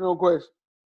was it. No question.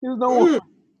 He was no one.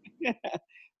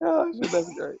 Oh, shit,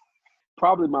 that's great.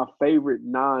 Probably my favorite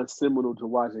non-Seminole to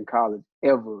watch in college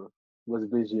ever was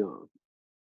Vince Young.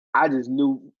 I just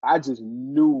knew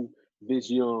Vince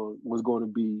Young was going to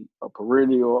be a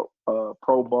perennial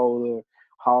Pro Bowler,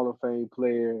 Hall of Fame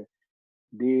player.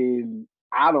 Then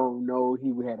I don't know, he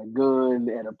had a gun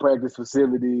at a practice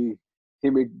facility.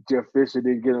 Him and Jeff Fisher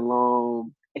didn't get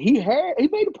along. He made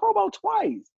the Pro Bowl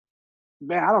twice.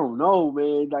 Man, I don't know,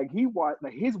 man.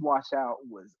 His washout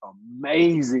was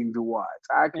amazing to watch.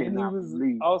 I cannot believe. And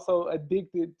he was also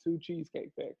addicted to Cheesecake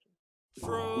Factory.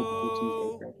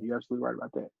 You're absolutely right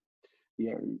about that.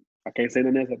 Yeah, I can't say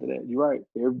nothing else after that. You're right.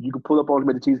 You could pull up on him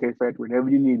at the Cheesecake Factory whenever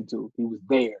you needed to. He was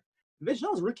there. Vince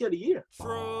Young was Rookie of the Year. He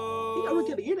got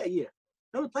Rookie of the Year that year.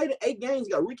 He only played in 8 games.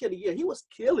 He got Rookie of the Year. He was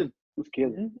killing.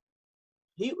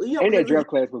 And that draft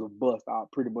class was a bust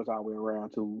pretty much all the way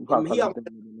around too.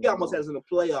 He almost had us in the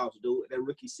playoffs, dude, that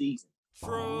rookie season.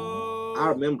 I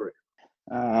remember it.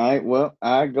 All right, well,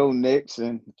 I go next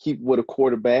and keep with a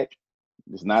quarterback.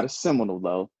 It's not a Seminole,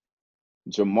 though.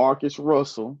 Jamarcus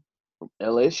Russell from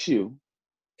LSU.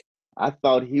 I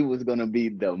thought he was going to be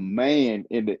the man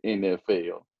in the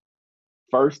NFL.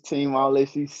 First team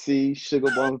All-SEC, Sugar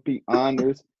Bowl MVP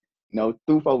honors.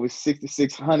 Threw for over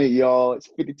 6,600 yards,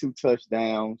 52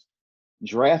 touchdowns.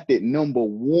 Drafted number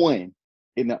 1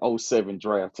 in the 07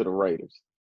 draft to the Raiders.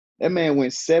 That man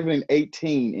went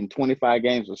 7-18 in 25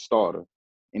 games as a starter.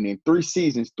 And in 3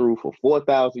 seasons threw for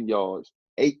 4,000 yards,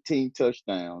 18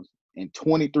 touchdowns, and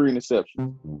 23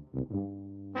 interceptions.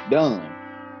 Done.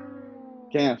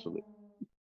 Cancel it.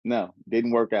 No,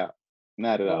 didn't work out.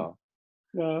 Not at all.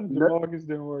 No, Jamarcus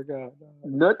didn't work out.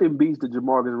 Nothing beats the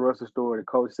Jamarcus Russell story. The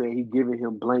coach said he giving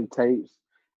him blank tapes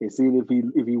and seeing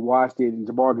if he watched it. And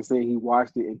Jamarcus said he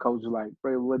watched it, and coach was like,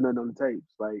 "Bro, there wasn't nothing on the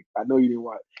tapes. Like, I know you didn't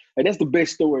watch." And that's the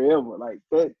best story ever. Like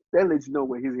that lets you know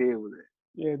where his head was at.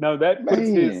 Yeah, no, that puts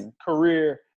his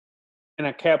career in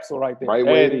a capsule right there. Right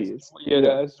where it is. Yeah,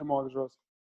 that's Jamarcus Russell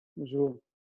for sure.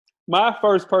 My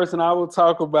first person I will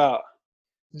talk about,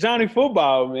 Johnny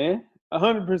Football, man,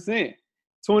 100%.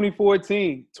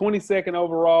 2014, 22nd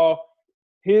overall,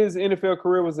 his NFL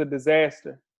career was a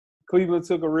disaster. Cleveland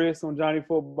took a risk on Johnny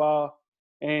Football,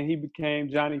 and he became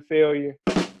Johnny Failure.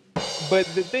 But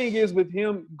the thing is, with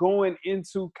him going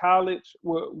into college,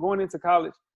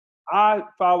 I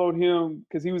followed him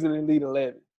because he was in Elite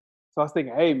 11. So I was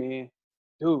thinking, hey, man,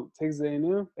 dude, Texas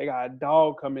A&M, they got a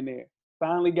dog coming there.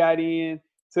 Finally got in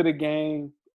to the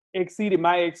game, exceeded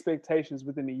my expectations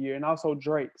within a year, and also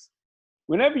Drake's.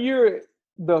 Whenever you're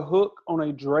the hook on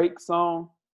a Drake song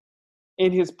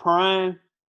in his prime,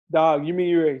 dog, you mean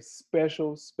you're a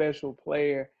special, special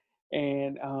player.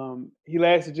 And he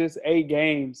lasted just 8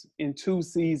 games in 2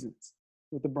 seasons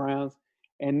with the Browns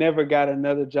and never got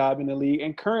another job in the league.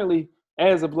 And currently,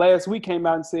 as of last week, came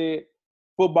out and said,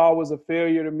 football was a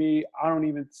failure to me. I don't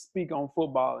even speak on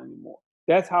football anymore.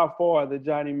 That's how far the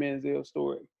Johnny Manziel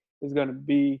story is going to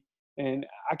be. And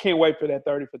I can't wait for that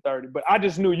 30 for 30. But I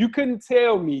just knew you couldn't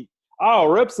tell me, oh,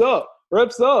 reps up,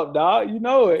 dog. You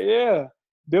know it, yeah.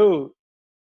 Dude,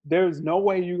 there's no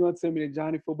way you're going to tell me that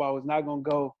Johnny Football was not going to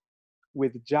go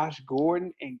with Josh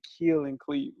Gordon and kill in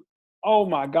Cleveland. Oh,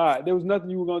 my God. There was nothing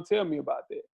you were going to tell me about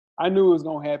that. I knew it was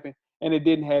going to happen, and it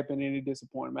didn't happen, and it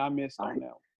disappointed me. I missed on that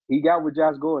one. He got with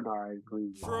Josh Gordon, all right,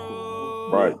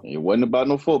 Cleveland. Right. It wasn't about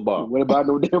no football. What about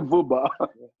no damn football?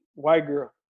 White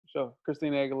girl. Sure.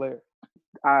 Christina Aguilera.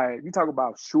 All right, you talk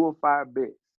about surefire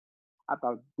bets. I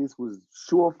thought this was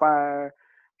surefire.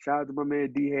 Shout out to my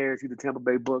man D. Harris. He's a Tampa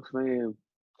Bay Bucks fan.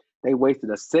 They wasted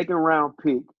a 2nd-round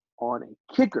pick on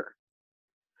a kicker,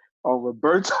 on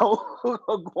Roberto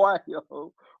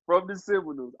Aguayo from the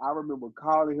Seminoles. I remember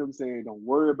calling him saying, don't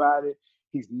worry about it.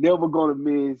 He's never going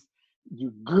to miss.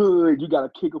 You good. You got a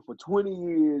kicker for 20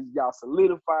 years. Y'all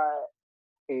solidified.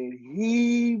 And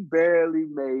he barely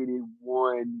made it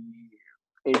 1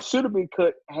 year. It should have been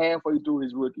cut halfway through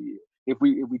his rookie year if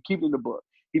we keep it in the book.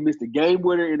 He missed the game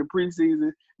winner in the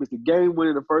preseason, missed the game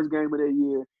winner in the first game of that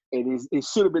year, and it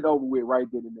should have been over with right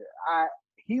then and there.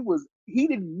 He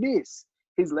didn't miss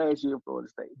his last year in Florida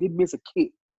State. Didn't miss a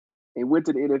kick and went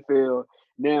to the NFL.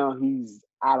 Now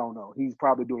I don't know. He's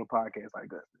probably doing a podcast like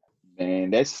that.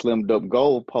 Man, that slimmed up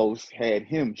goalpost had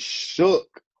him shook.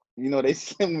 You know, they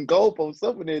slimmed goalposts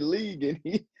up in that league, and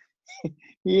he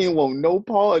didn't want no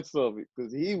parts of it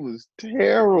because he was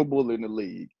terrible in the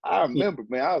league. I remember,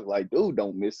 man, I was like, dude,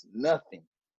 don't miss nothing.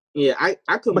 Yeah, I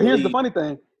couldn't. But here's the funny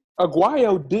thing.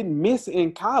 Aguayo didn't miss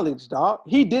in college, dog.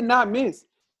 He did not miss.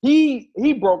 He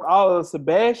broke all of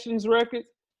Sebastian's records.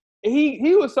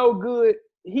 He was so good,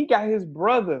 he got his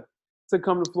brother to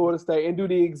come to Florida State and do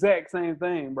the exact same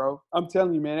thing, bro. I'm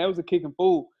telling you, man, that was a kicking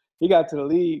fool. He got to the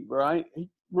league, bro.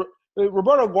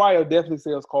 Roberto Aguayo definitely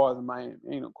sells cars in Miami.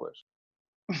 Ain't no question.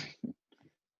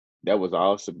 That was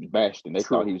all Sebastian. They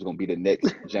thought he was going to be the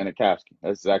next Janikowski.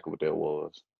 That's exactly what that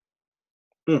was.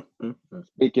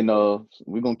 Speaking of,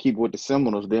 we're going to keep with the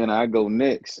Seminoles, then I go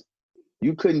next.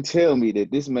 You couldn't tell me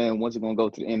that this man wasn't going to go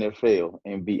to the NFL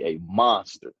and be a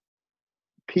monster.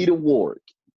 Peter Warwick.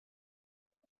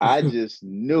 I just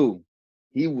knew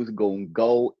he was going to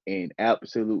go and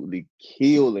absolutely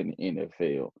kill in the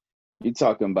NFL. You're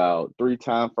talking about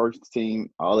 3-time first team,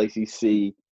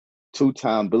 All-ACC,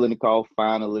 2-time Biletnikoff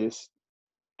finalist,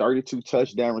 32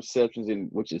 touchdown receptions,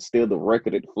 which is still the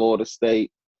record at Florida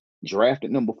State. Drafted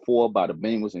number 4 by the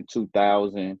Bengals in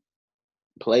 2000.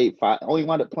 Only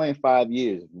wound up playing 5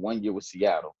 years. 1 year with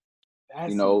Seattle.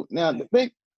 Now the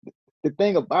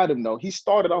thing about him though, he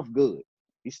started off good.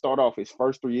 He started off his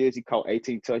first 3 years. He caught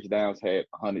 18 touchdowns, had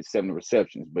 170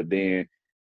 receptions, but then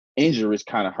injuries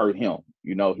kind of hurt him.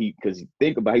 Because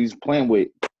think about it, he was playing with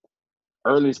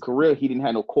early in his career. He didn't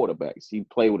have no quarterbacks. He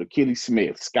played with Achilles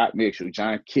Smith, Scott Mitchell,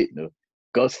 John Kitna,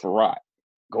 Gus Frerotte.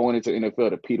 Going into the NFL,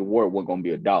 to Peter Warwick wasn't going to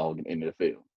be a dog in the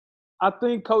NFL. I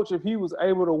think, Coach, if he was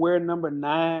able to wear number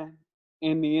 9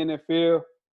 in the NFL,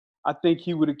 I think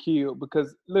he would have killed.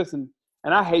 Because, listen,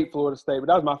 and I hate Florida State, but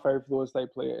that was my favorite Florida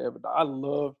State player ever. I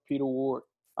love Peter Warwick.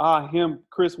 Him,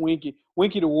 Chris Winkie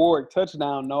to Warwick,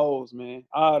 touchdown nose, man.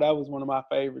 That was one of my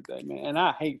favorites, man. And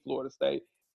I hate Florida State.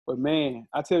 But, man,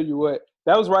 I tell you what,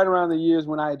 that was right around the years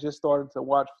when I had just started to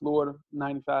watch Florida,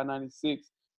 95, 96.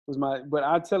 But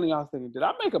I'm telling you, I was thinking, did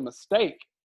I make a mistake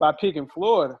by picking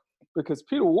Florida? Because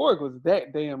Peter Warwick was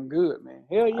that damn good, man.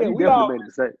 Hell yeah. You definitely made a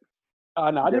mistake.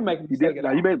 No, I didn't make a mistake at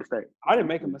all. You made a mistake. I didn't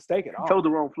make a mistake at all. You chose the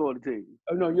wrong Florida team.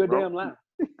 Oh, no, you're a damn lying.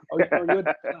 You're a damn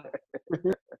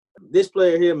lying. This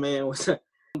player here, man, this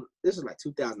is like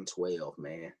 2012,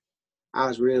 man. I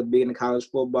was real big into college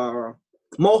football.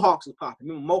 Mohawks was popping.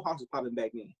 Remember, Mohawks was popping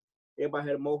back then. Everybody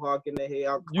had a Mohawk in their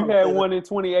hair. You had one in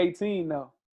 2018,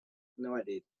 though. No, I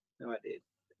did.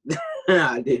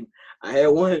 I didn't. I had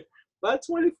one About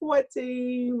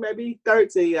 2014, maybe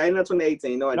 13. I ain't know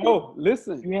 2018. No, I didn't. No,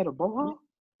 listen. You had a mohawk?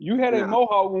 You had a Nah.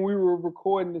 mohawk when we were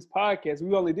recording this podcast.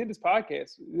 We only did this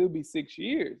podcast. It'll be 6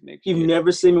 years next year. You've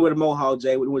never seen me with a mohawk,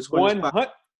 Jay. Which 100.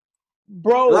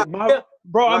 Bro,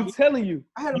 I'm telling you,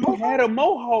 I had a you mohawk. had a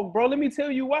mohawk, bro. Let me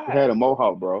tell you why. You had a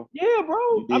mohawk, bro. Yeah, bro.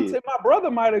 You I'm did. saying my brother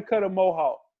might have cut a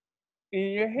mohawk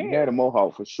in your hair. You had a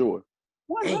mohawk for sure.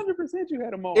 100% you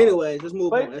had a mohawk. Anyways, let's move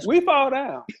But on. we fall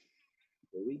down.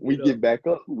 We get back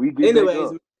up.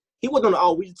 Anyways, he wasn't on the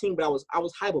all-week team, but I was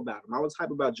hype about him. I was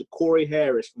hype about Ja'Cory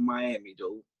Harris from Miami,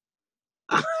 dude.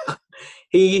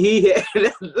 he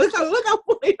look how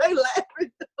funny they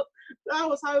laughing. I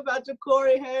was hype about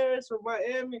Ja'Cory Harris from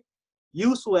Miami.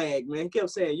 U-Swag, man. He kept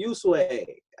saying U-Swag.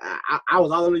 I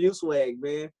was all over U-Swag,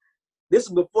 man. This is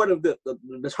before the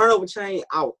turnover chain.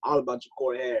 I was all about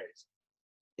Ja'Cory Harris.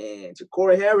 And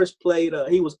Ja'Cory Harris played.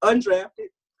 He was undrafted.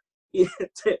 He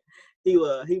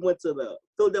went to the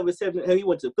Philadelphia. He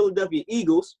went to Philadelphia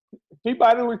Eagles. He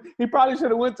probably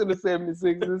should have went to the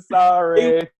 76ers.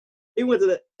 Sorry. He went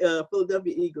to the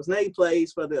Philadelphia Eagles. Now he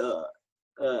plays for the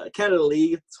Canada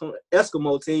League,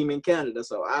 Eskimo team in Canada.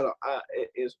 So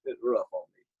it's rough on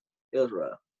me. It was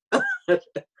rough.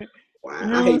 Wow,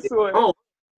 I hate it.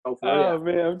 Oh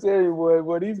man, I'm telling you,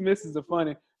 boy, these misses are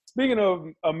funny. Speaking of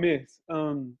a miss,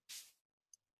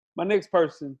 my next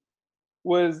person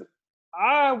was,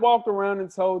 I walked around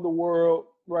and told the world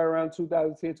right around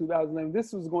 2010, 2011,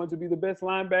 this was going to be the best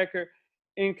linebacker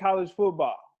in college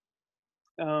football.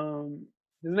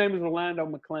 His name is Rolando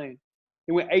McClain.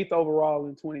 He went 8th overall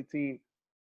in 2010.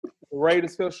 The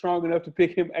Raiders felt strong enough to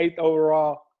pick him 8th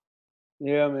overall.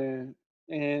 Yeah, man.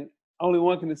 And only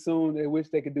one can assume they wish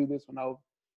they could do this one over.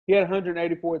 He had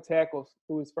 184 tackles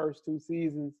through his first 2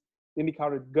 seasons. Then he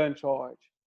caught a gun charge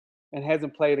and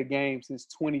hasn't played a game since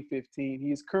 2015.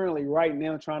 He is currently right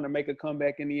now trying to make a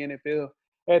comeback in the NFL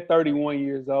at 31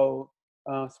 years old.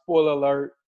 Spoiler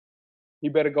alert, he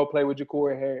better go play with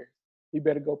Ja'Cory Harris. He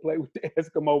better go play with the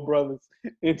Eskimo brothers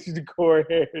and Ja'Cory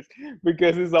Harris,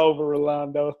 because it's over,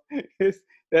 Rolando. It's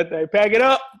that thing. Pack it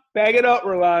up,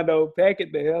 Rolando. Pack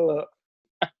it the hell up.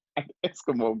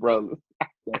 Eskimo brothers.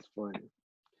 That's funny.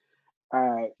 All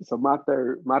right, so my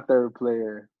third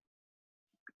player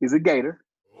is a Gator.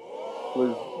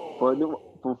 Was fun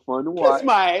to watch. Kiss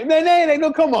my man.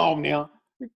 No, come on now.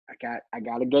 I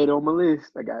got a Gator on my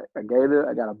list. I got a Gator.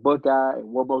 I got a Buckeye and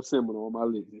one more Seminole on my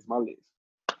list. It's my list.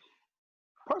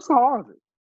 Percy Harvin.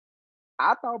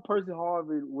 I thought Percy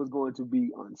Harvin was going to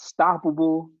be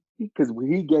unstoppable because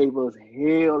he gave us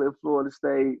hell in Florida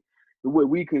State.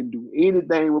 We couldn't do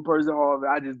anything with Percy Harvin.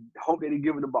 I just hope they didn't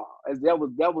give him the ball. That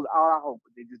was all I hoped.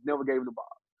 They just never gave him the ball.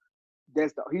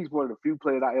 He's one of the few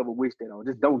players I ever wished that on.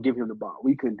 Just don't give him the ball.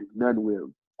 We couldn't do nothing with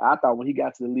him. I thought when he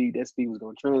got to the league, that speed was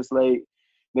going to translate.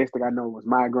 Next thing I know was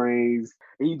migraines.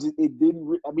 It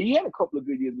didn't. I mean, he had a couple of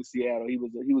good years with Seattle. He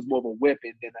was more of a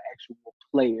weapon than an actual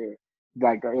player,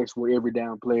 like an actual every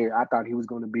down player. I thought he was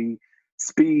going to be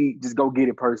speed. Just go get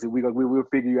it, Percy. We'll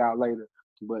figure you out later.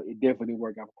 But it definitely didn't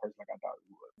work out for Percy like I thought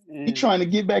it would. He's trying to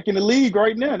get back in the league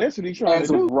right now. That's what he's trying to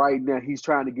do. Right now, he's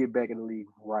trying to get back in the league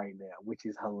right now, which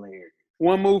is hilarious.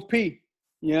 One move, P.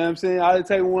 You know what I'm saying? I'll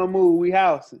take one move. We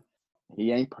housing.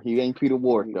 He ain't Peter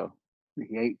Ward though.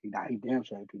 He damn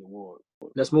sure ain't Peter Ward.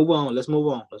 Let's move on. This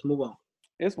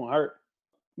one hurt.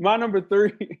 My number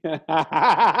 3.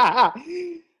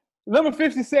 Number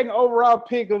 52nd overall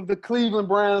pick of the Cleveland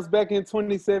Browns back in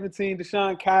 2017,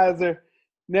 Deshaun Kaiser.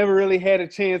 Never really had a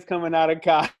chance coming out of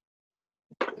college.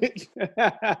 He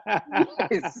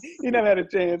never had a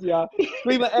chance, y'all.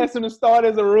 Cleveland asked him to start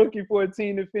as a rookie for a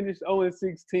team that finished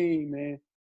 0-16, man.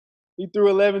 He threw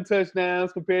 11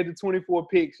 touchdowns compared to 24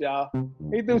 picks, y'all.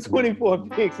 He threw 24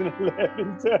 picks and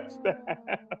 11 touchdowns.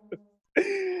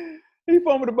 He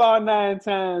fumbled the ball 9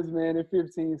 times, man, in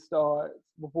 15 starts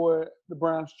before the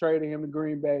Browns traded him to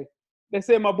Green Bay. They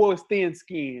said my boy was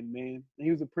thin-skinned, man.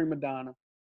 He was a prima donna.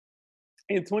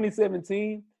 In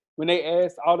 2017, when they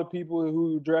asked all the people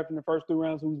who drafted in the first 3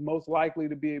 rounds who's most likely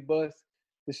to be a bust,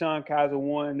 Deshaun Kaiser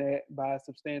won that by a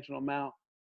substantial amount,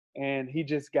 and he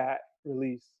just got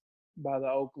released by the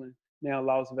Oakland, now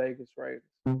Las Vegas Raiders.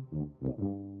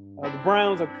 The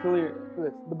Browns are clear.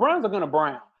 The Browns are going to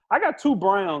brown. I got 2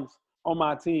 Browns on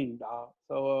my team, dog.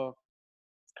 So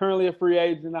it's currently a free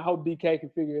agent. I hope DK can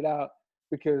figure it out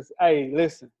because, hey,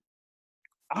 listen.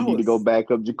 You need to go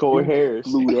back up Ja'Cory Harris.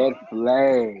 You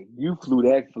flew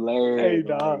that flag. Hey,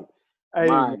 dog. Hey,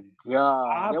 my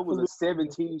God. That was a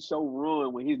 17-show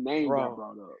run when his name got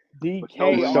brought up.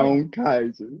 DK.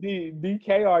 Kaiser.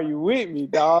 DK, are you with me,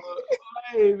 dog?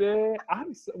 Hey, man.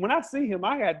 When I see him,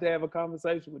 I got to have a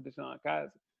conversation with Deshaun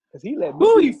Kaiser. Because he let me.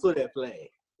 Ooh, he flew that flag.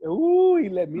 Ooh, he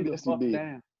let me the Yes, he fuck did.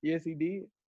 down. Yes, he did.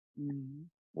 Mm-hmm.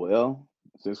 Well,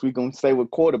 since we're going to stay with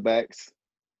quarterbacks,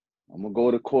 I'm going to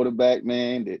go to quarterback,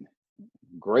 man. That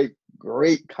great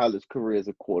college career as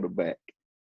a quarterback.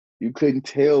 You couldn't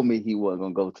tell me he wasn't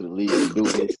going to go to the league and do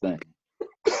his thing.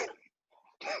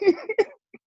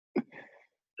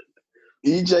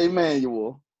 E.J.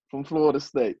 Manuel from Florida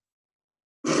State.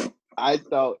 I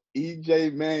thought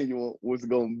E.J. Manuel was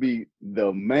going to be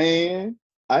the man.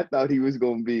 I thought he was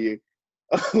going to be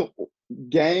a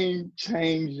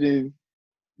game-changing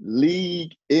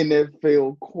league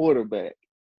NFL quarterback.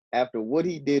 After what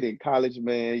he did in college,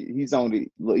 man, he was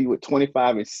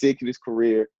 25-6 in his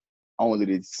career. Only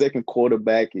the second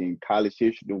quarterback in college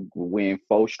history to win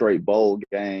 4 straight bowl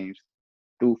games.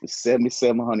 Threw for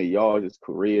 7,700 yards his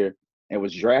career and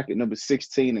was drafted number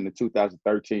 16 in the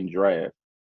 2013 draft.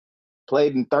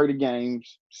 Played in 30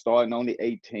 games, starting only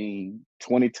 18,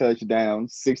 20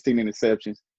 touchdowns, 16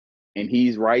 interceptions, and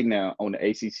he's right now on the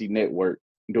ACC network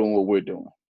doing what we're doing.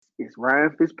 It's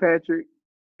Ryan Fitzpatrick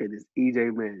and it's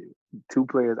E.J. Manuel. 2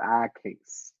 players I can't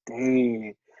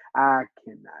stand. I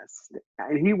cannot stand.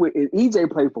 And EJ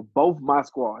played for both my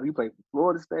squad. He played for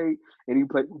Florida State and he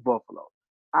played for Buffalo.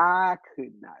 I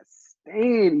could not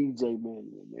stand EJ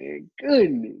Manuel, man.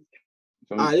 Goodness.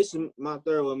 All right, this is my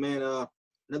third one, man.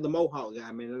 Another Mohawk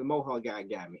guy, man. Another Mohawk guy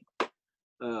got me.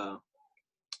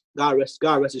 God rest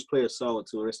his player's soul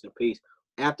to rest in peace.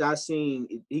 After I seen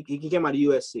he came out of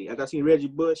USC. After I seen Reggie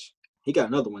Bush, he got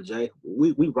another one, Jay.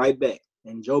 We right back.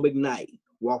 And Joe McKnight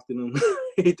walked in them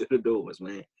into the doors,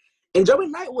 man. And Joe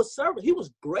McKnight was serving. He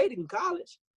was great in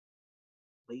college,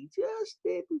 but he just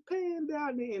didn't pan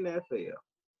down in the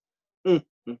NFL.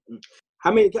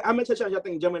 How many touchdowns y'all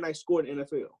think Joe McKnight scored in the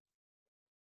NFL?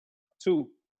 2.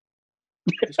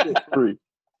 He scored 3.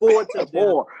 4 touchdowns.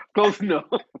 4. Close enough.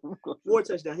 4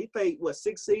 touchdowns. He played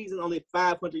 6 seasons, only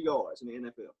 500 yards in the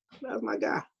NFL. That's my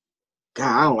guy.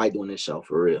 God, I don't like doing this show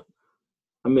for real.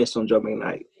 I miss some Joe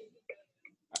McKnight.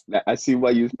 I see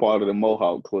why you was part of the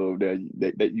Mohawk Club there.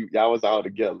 That y'all was all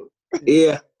together.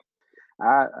 Yeah.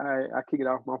 I kick it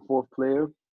off my 4th player.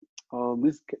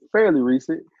 This is fairly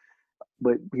recent,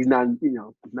 but he's not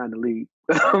not in the league.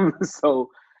 So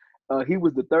he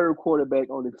was the 3rd quarterback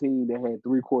on the team that had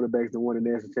 3 quarterbacks that won the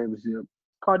national championship.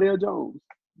 Cardale Jones.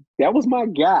 That was my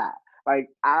guy. Like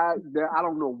I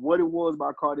don't know what it was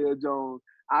about Cardale Jones.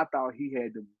 I thought he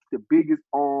had the biggest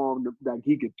arm, like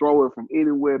he could throw it from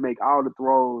anywhere, make all the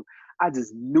throws. I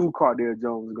just knew Cardale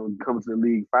Jones was going to come to the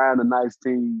league, find a nice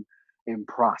team, and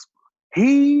prosper.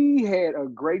 He had a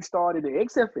great start in the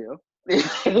XFL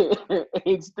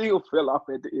and still fell off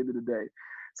at the end of the day.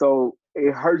 So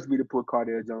it hurts me to put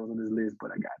Cardale Jones on this list,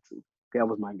 but I got to. That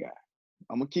was my guy.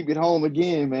 I'm going to keep it home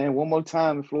again, man. One more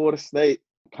time in Florida State.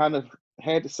 Kind of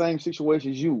had the same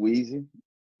situation as you, Weezy.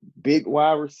 Big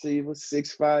wide receiver,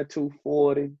 6'5",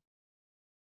 240.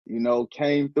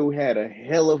 Came through, had a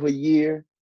hell of a year.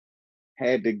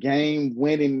 Had the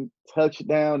game-winning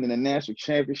touchdown in the national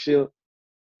championship.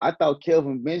 I thought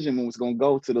Kelvin Benjamin was going to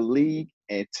go to the league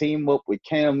and team up with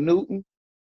Cam Newton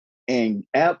and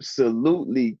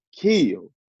absolutely kill.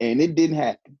 And it didn't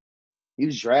happen. He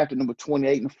was drafted number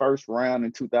 28 in the first round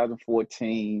in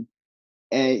 2014.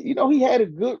 And, he had a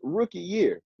good rookie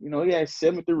year. He had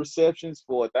 73 receptions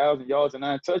for 1,000 yards and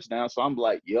 9 touchdowns. So I'm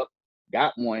like, yep,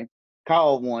 got one,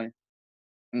 called one.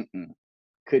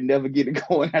 Could never get it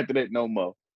going after that no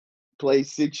more. Played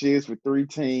 6 years for 3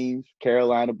 teams,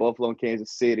 Carolina, Buffalo, and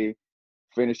Kansas City.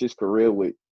 Finished his career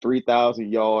with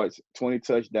 3,000 yards, 20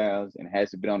 touchdowns, and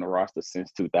hasn't been on the roster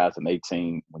since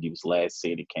 2018 when he was last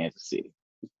seen in Kansas City.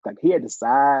 Like he had the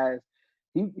size.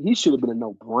 He should have been a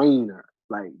no-brainer.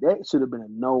 Like that should have been a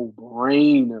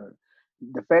no-brainer.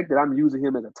 The fact that I'm using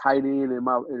him as a tight end in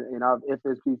our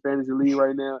FSP fantasy league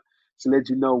right now to let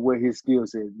you know where his skill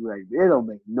set is. Like it don't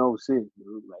make no sense,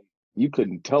 dude. Like you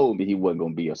couldn't told me he wasn't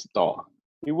gonna be a star.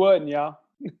 He wasn't, y'all.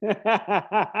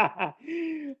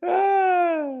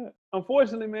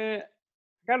 Unfortunately, man,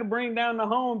 I got to bring down the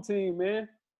home team, man.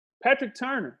 Patrick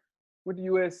Turner with the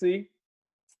USC.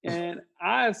 And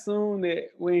I assume that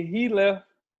when he left,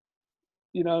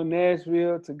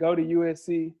 Nashville to go to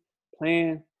USC,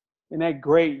 playing in that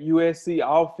great USC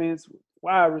offense,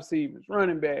 wide receivers,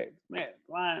 running backs, man,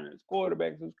 liners,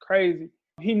 quarterbacks, it was crazy.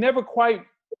 He never quite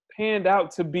panned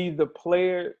out to be the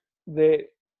player that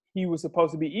he was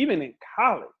supposed to be, even in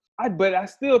college. But I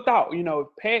still thought, if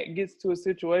Pat gets to a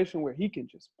situation where he can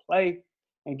just play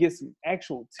and get some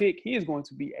actual tick, he is going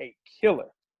to be a killer.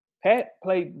 Pat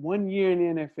played 1 year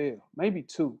in the NFL, maybe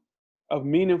 2, of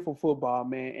meaningful football,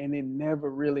 man, and it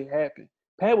never really happened.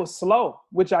 Pat was slow,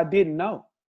 which I didn't know.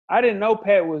 I didn't know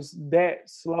Pat was that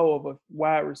slow of a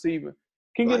wide receiver.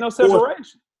 Can get Like no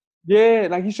separation. Yeah,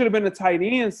 like he should have been a tight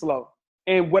end slow.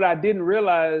 And what I didn't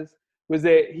realize was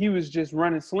that he was just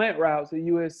running slant routes at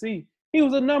USC. He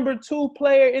was a number 2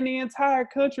 player in the entire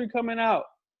country coming out,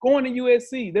 going to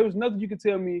USC. There was nothing you could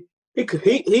tell me.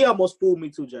 He almost fooled me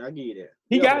too, John. I give you that.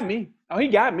 He got me. Oh, he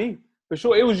got me. For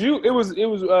sure. It was you. It was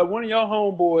one of your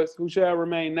homeboys who shall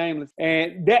remain nameless.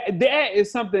 And that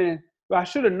is something I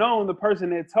should have known. The person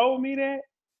that told me that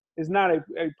is not a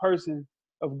person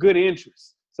of good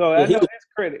interest. So I know his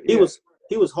credit. He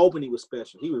was hoping he was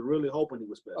special. He was really hoping he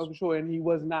was special. Oh, for sure. And he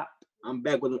was not. I'm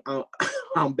back with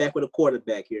a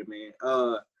quarterback here, man.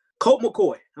 Colt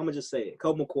McCoy. I'm gonna just say it.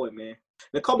 Colt McCoy, man.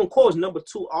 Now, Colt McCoy is number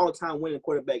 2 all-time winning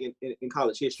quarterback in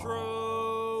college history.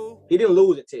 He didn't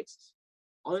lose at Texas.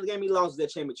 Only game he lost was that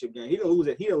championship game. He didn't lose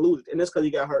it. And that's because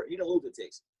he got hurt. He didn't lose at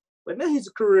Texas. But now he's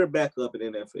a career backup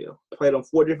in the NFL. Played on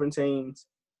 4 different teams.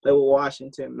 Played with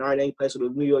Washington. Now he plays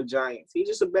with the New York Giants. He's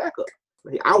just a backup.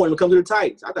 I want him to come to the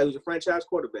Titans. I thought he was a franchise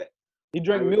quarterback. He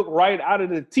drank milk right out of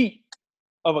the teeth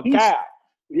of a cow.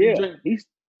 Yeah, he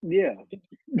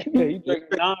drank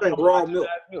raw milk.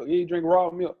 Yeah, he drank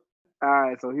raw milk. All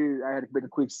right, so here I had to make a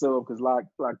quick sub because Locke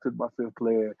took my 5th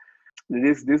player.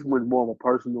 This was more of a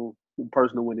personal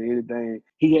one than anything.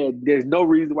 There's no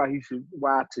reason why I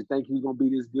should think he's gonna be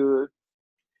this good.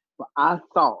 But I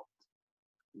thought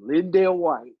Lindale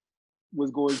White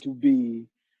was going to be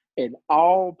an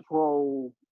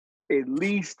all-pro, at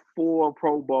least 4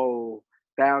 Pro Bowl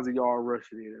 1,000-yard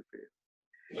rusher in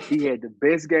the NFL. He had the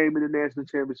best game in the national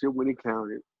championship when it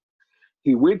counted.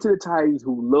 He went to the Titans,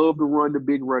 who love to run the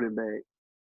big running back,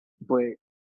 but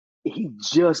he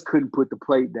just couldn't put the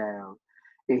plate down,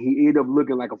 and he ended up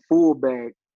looking like a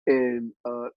fullback and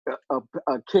a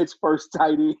catch first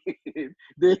tight end.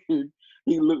 Then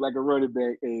he looked like a running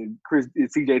back, and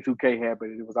CJ2K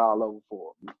happened, and it was all over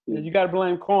for him. Yeah, you got to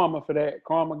blame Karma for that.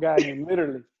 Karma got him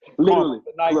literally. Club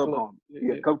Karma.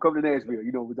 Yeah, come to Nashville.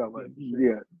 You know what we're talking about.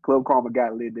 Yeah, Club Karma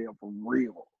got Lindale for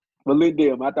real. But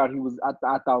Lindale, I thought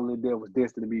Lindale was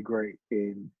destined to be great,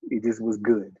 and it just was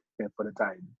good for the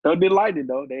Titans. They did Lightning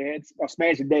though. They had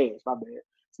Smash and Dash. My bad.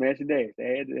 Smash and Dash.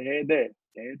 They had that.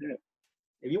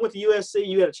 If you went to USC,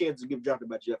 you had a chance to get drafted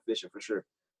by Jeff Fisher for sure.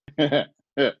 I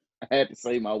had to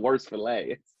say my worst for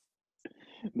last.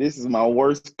 This is my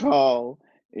worst call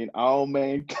in all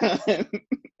mankind.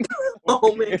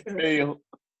 Oh man!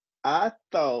 I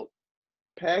thought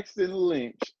Paxton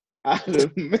Lynch out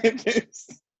of Memphis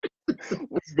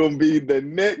was going to be the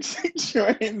next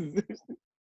transition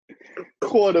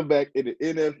quarterback in the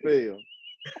NFL.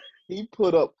 He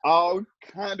put up all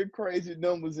kind of crazy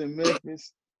numbers in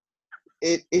Memphis.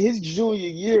 In his junior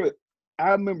year, I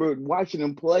remember watching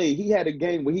him play. He had a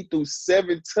game where he threw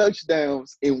 7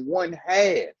 touchdowns in one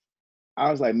half. I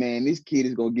was like, man, this kid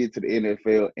is going to get to the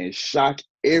NFL and shock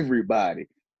everybody.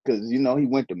 Because, he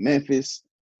went to Memphis,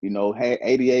 had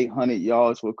 8,800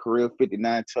 yards for a career,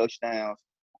 59 touchdowns.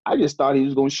 I just thought he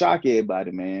was going to shock everybody,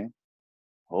 man.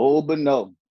 Oh, but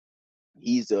no.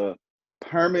 He's a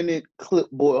permanent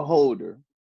clipboard holder.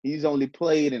 He's only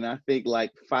played in, I think, like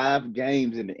 5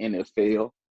 games in the NFL.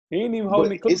 He ain't even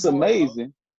holding clipboard. It's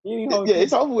amazing.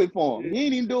 It's over with for him. He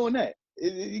ain't even doing that.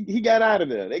 He got out of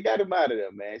there. They got him out of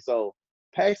there, man. So,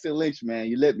 Paxton Lynch, man,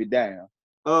 you let me down.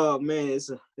 Oh, man,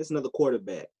 it's another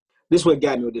quarterback. This is what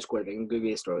got me with this quarterback. I'm going to give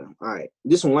you a story. All right.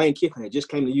 This one, Lane Kiffin just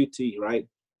came to UT, right?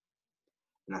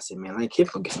 And I said, man, Lane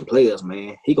Kiffin going to get some players,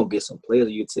 man. He going to get some players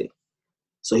at UT.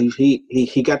 So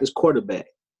he got this quarterback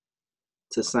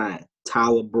to sign,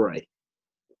 Tyler Bray.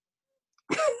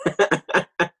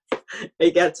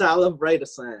 He got Tyler Bray to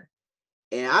sign.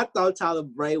 And I thought Tyler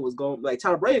Bray was going,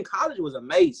 Tyler Bray in college was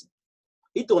amazing.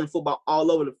 He throwing the football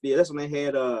all over the field. That's when they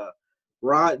had that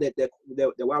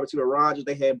wide receiver Rodgers.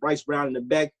 They had Bryce Brown in the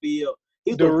backfield.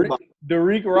 Derek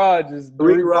Rodgers.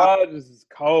 Derek Rodgers is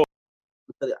cold.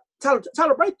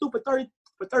 Tyler Bray threw for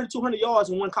 3,200 yards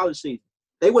in one college season.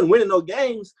 They wasn't winning no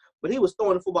games, but he was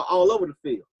throwing the football all over the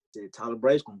field. Said Tyler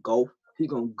Bray's gonna go. He's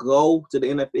gonna go to the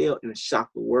NFL and shock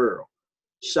the world.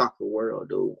 Shock the world,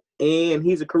 dude. And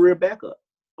he's a career backup.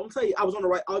 I'm gonna tell you, I was on the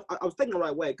right. I was thinking the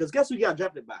right way because guess who he got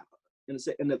drafted by in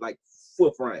the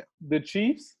 4th round? The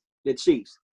Chiefs. The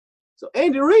Chiefs. So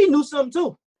Andy Reid knew something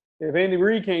too. If Andy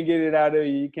Reid can't get it out of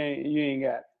you, you ain't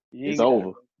got it. It's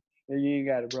over. You ain't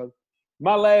got it, brother.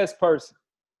 My last person.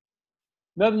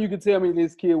 Nothing you can tell me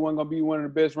this kid wasn't going to be one of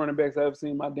the best running backs I've ever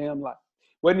seen in my damn life.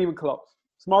 Wasn't even close.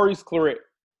 It's Maurice Clarett.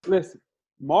 Listen,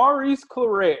 Maurice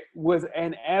Clarett was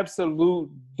an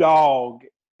absolute dog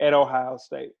at Ohio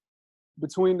State.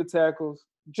 Between the tackles,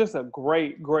 just a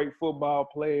great, great football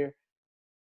player.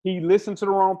 He listened to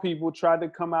the wrong people, tried to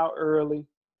come out early.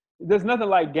 There's nothing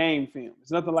like game film.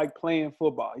 It's nothing like playing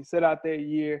football. He sat out there a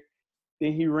year,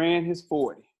 then he ran his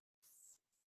 40.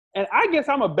 And I guess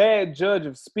I'm a bad judge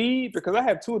of speed because I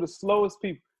have two of the slowest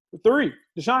people. Three.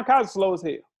 Deshaun Kaiser's slow as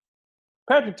hell.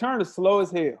 Patrick Turner's slow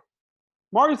as hell.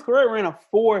 Maurice Claret ran a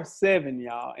 4.7,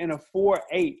 y'all, and a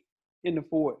 4.8 in the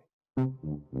 40. Yeah,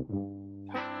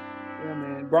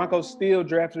 man. Broncos still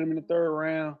drafted him in the 3rd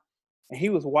round, and he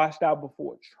was washed out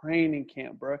before training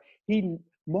camp, bro.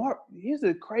 Here's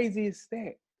the craziest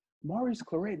stat. Maurice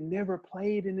Claret never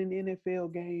played in an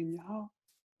NFL game, y'all.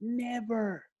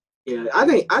 Never. Yeah, I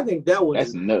think that was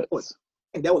That's nuts.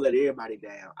 And that would let everybody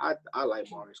down. I like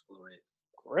Maurice Claret.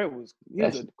 Claret was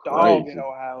That's a dog crazy. at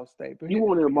Ohio State. But You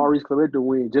wanted Maurice Claret to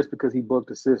win just because he bucked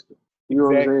the system. You know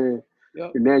what I'm saying?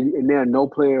 Yep. And now no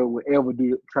player will ever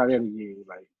try that again.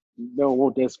 Like, you don't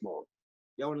want that small.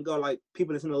 Y'all want to go like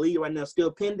people that's in the league right now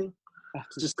still pending?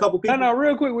 Just a couple people. No,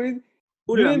 real quick, Weezy.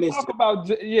 Who You did I didn't miss? talk about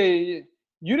You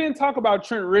didn't talk about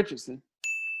Trent Richardson.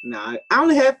 Nah, I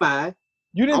only had 5.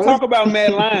 You didn't talk about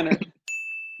Matt Leinart.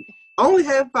 I only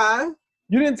had 5.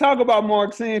 You didn't talk about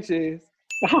Mark Sanchez.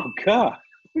 Oh, God.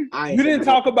 You didn't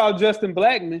talk about Justin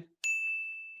Blackman.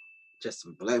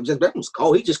 Justin Blackman was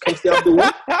cold. He just can't stay off the wall.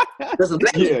 Justin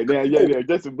Blackman. Yeah.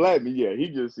 Justin Blackman,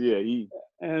 he.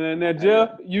 And then Jeff,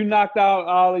 you knocked out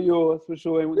all of yours for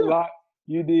sure. And Locke,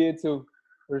 you did too,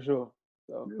 for sure.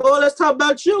 So. Oh, let's talk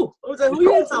about you. I was like, who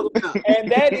you talking about?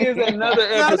 And that is another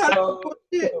episode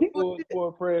of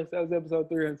Sport Press. That was episode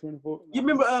 324. You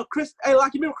remember Chris? Hey,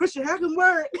 like you remember Christian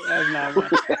Hackenberg? That's not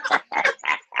right.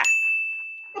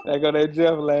 There go that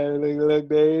Jeff laugh. Look,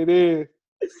 there it is.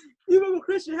 You remember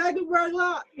Christian Hackenberg,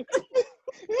 Locke?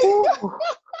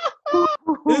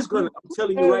 I'm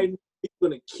telling you right now, he's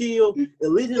gonna kill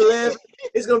Elite 11.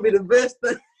 It's gonna be the best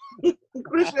thing.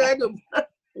 Christian Hackenberg.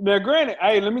 Now, granted,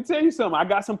 hey, let me tell you something. I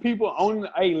got some people on.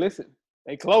 Hey, listen,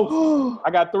 they close.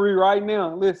 I got 3 right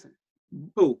now. Listen,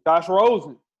 Who? Josh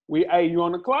Rosen. You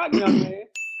on the clock, young man.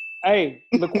 Hey,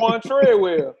 Laquan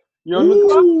Treadwell. You on the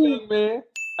clock, young man.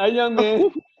 Hey, young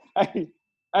man.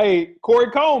 Hey,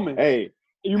 Corey Coleman.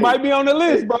 You might be on the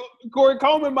list, bro. Corey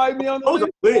Coleman might be on the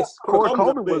list. Corey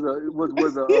Coleman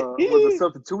was a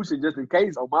substitution just in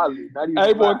case on my list.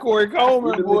 Hey, boy, Corey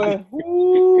Coleman, boy.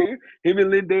 Him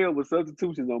and Lindale were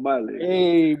substitutions on my list.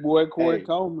 Hey, boy, Corey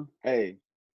Coleman. Hey,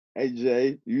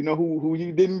 Jay, you know who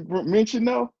you didn't mention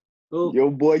though? Who?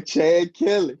 Your boy Chad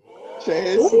Kelly.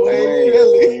 Chad Sway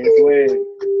Kelly.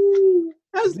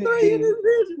 That's 3 in this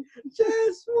vision.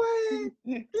 Chad Sway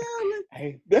Kelly.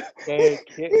 Hey,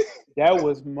 that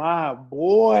was my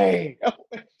boy.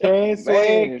 Chad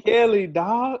Sway Kelly,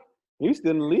 dog. He was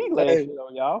still in the league last year, though,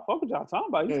 y'all. Fuck what y'all talking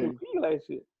about. He was still in the league last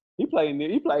year. He played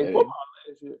football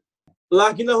last year.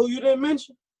 Like, you know who you didn't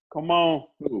mention? Come on.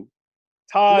 Who?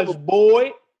 Taj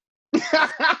Boyd.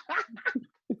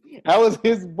 That was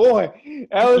his boy.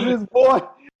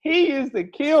 He used to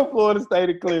kill Florida State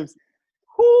Eclipse.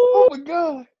 Oh my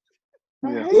God!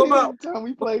 Yeah. What about the time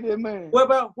we played that man? What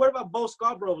about Bo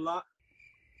Scarborough, Locke?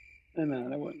 No,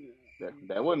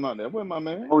 that wasn't my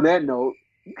man. On that note,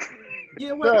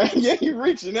 yeah, you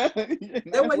reaching that?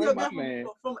 That wasn't your guy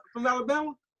from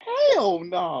Alabama? Hell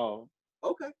no.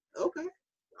 Okay.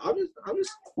 I'm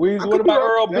just. What about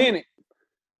Earl Bennett?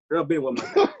 Earl Bennett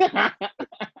wasn't my guy.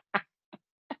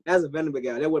 As a Vanderbilt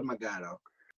guy, that wasn't my guy though.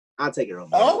 I'll take it, Earl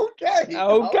Bennett.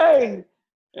 Okay.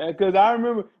 Yeah, because I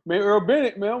remember, man, Earl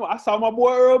Bennett, man. I saw my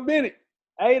boy Earl Bennett.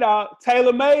 Hey, dog,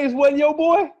 Taylor Mays wasn't your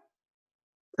boy?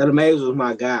 Taylor Mays was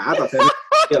my guy. I thought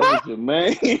Taylor was your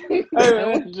man.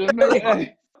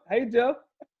 Hey, Jeff.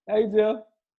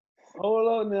 Hold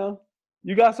on now.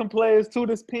 You got some players, too,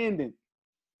 that's pending.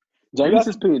 James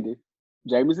is pending.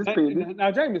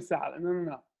 Now, James is solid.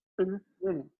 No.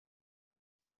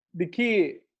 The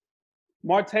kid,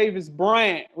 Martavis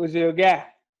Bryant, was your guy.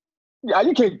 Yeah,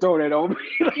 you can't throw that on me.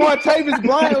 Martavis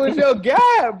Bryant was your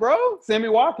guy, bro. Sammy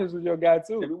Watkins was your guy,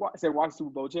 too. Sammy Watkins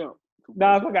Super Bowl champ.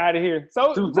 Nah, fuck out of here.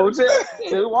 Super Bowl champ.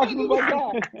 Sammy Watkins was my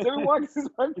guy. Sammy Watkins is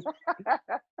my guy.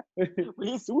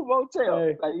 He's Super Bowl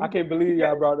champ. Hey, I can't believe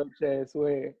y'all brought up Chad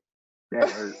Swag. That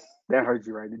hurt. That hurt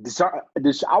you right there.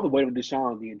 I was waiting on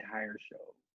Deshaun the entire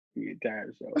show.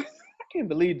 I can't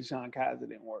believe Deshaun Kaiser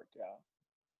didn't work, y'all.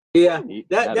 Yeah,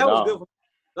 that was good.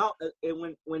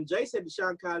 And when Jay said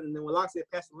Deshaun Kaiser, and then when Locke said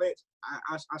Pastor Lynch,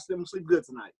 I sleep good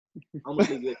tonight. I'm gonna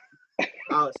sleep good.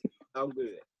 I'm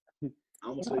good.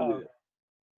 I'm gonna sleep good.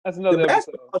 That's another the episode.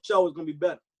 basketball show is gonna be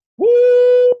better.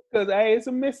 Woo! Because hey, it's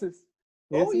a missus.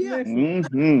 Oh yeah.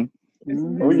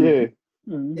 Mm-hmm. Oh yeah.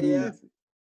 Yeah.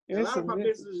 A lot of my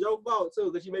misses is your fault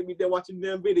too, because you make me there watching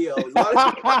them videos.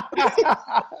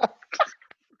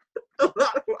 A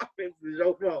lot of offense is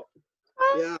your fault.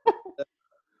 Yeah.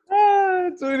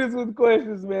 Tweet us with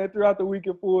questions, man, throughout the week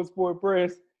at Full Sport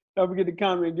Press. Don't forget to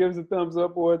comment and give us a thumbs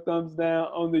up or a thumbs down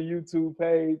on the YouTube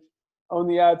page, on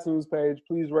the iTunes page.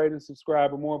 Please rate and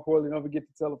subscribe. But more importantly, don't forget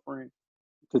to tell a friend.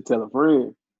 To tell a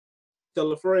friend.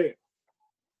 Tell a friend.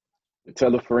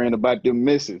 Tell a friend about them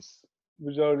misses.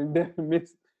 Majority definitely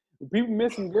miss. People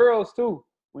missing girls too.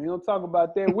 We don't talk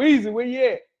about that. Weezy, where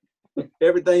you at?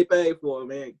 Everything paid for,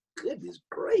 man. Goodness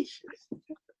gracious.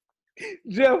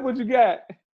 Jeff, what you got?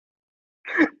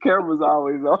 Camera's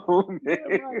always on, man.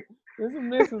 Yeah, right. There's some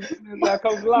misses. Like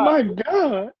Coach My Locke.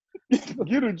 God.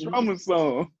 Get a drama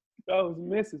song. Those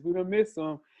misses. We done missed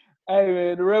some. Hey,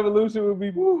 man, the revolution will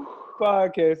be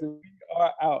podcasting. We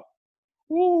are out.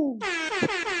 Woo.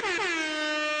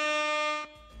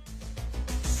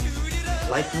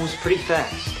 Life moves pretty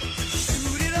fast.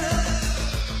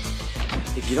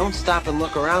 If you don't stop and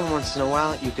look around once in a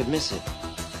while, you could miss it.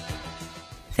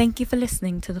 Thank you for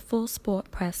listening to the Full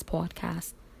Sport Press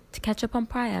podcast. To catch up on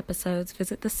prior episodes,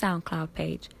 visit the SoundCloud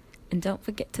page. And don't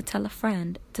forget to tell a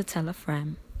friend to tell a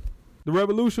friend. The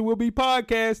revolution will be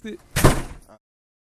podcasted.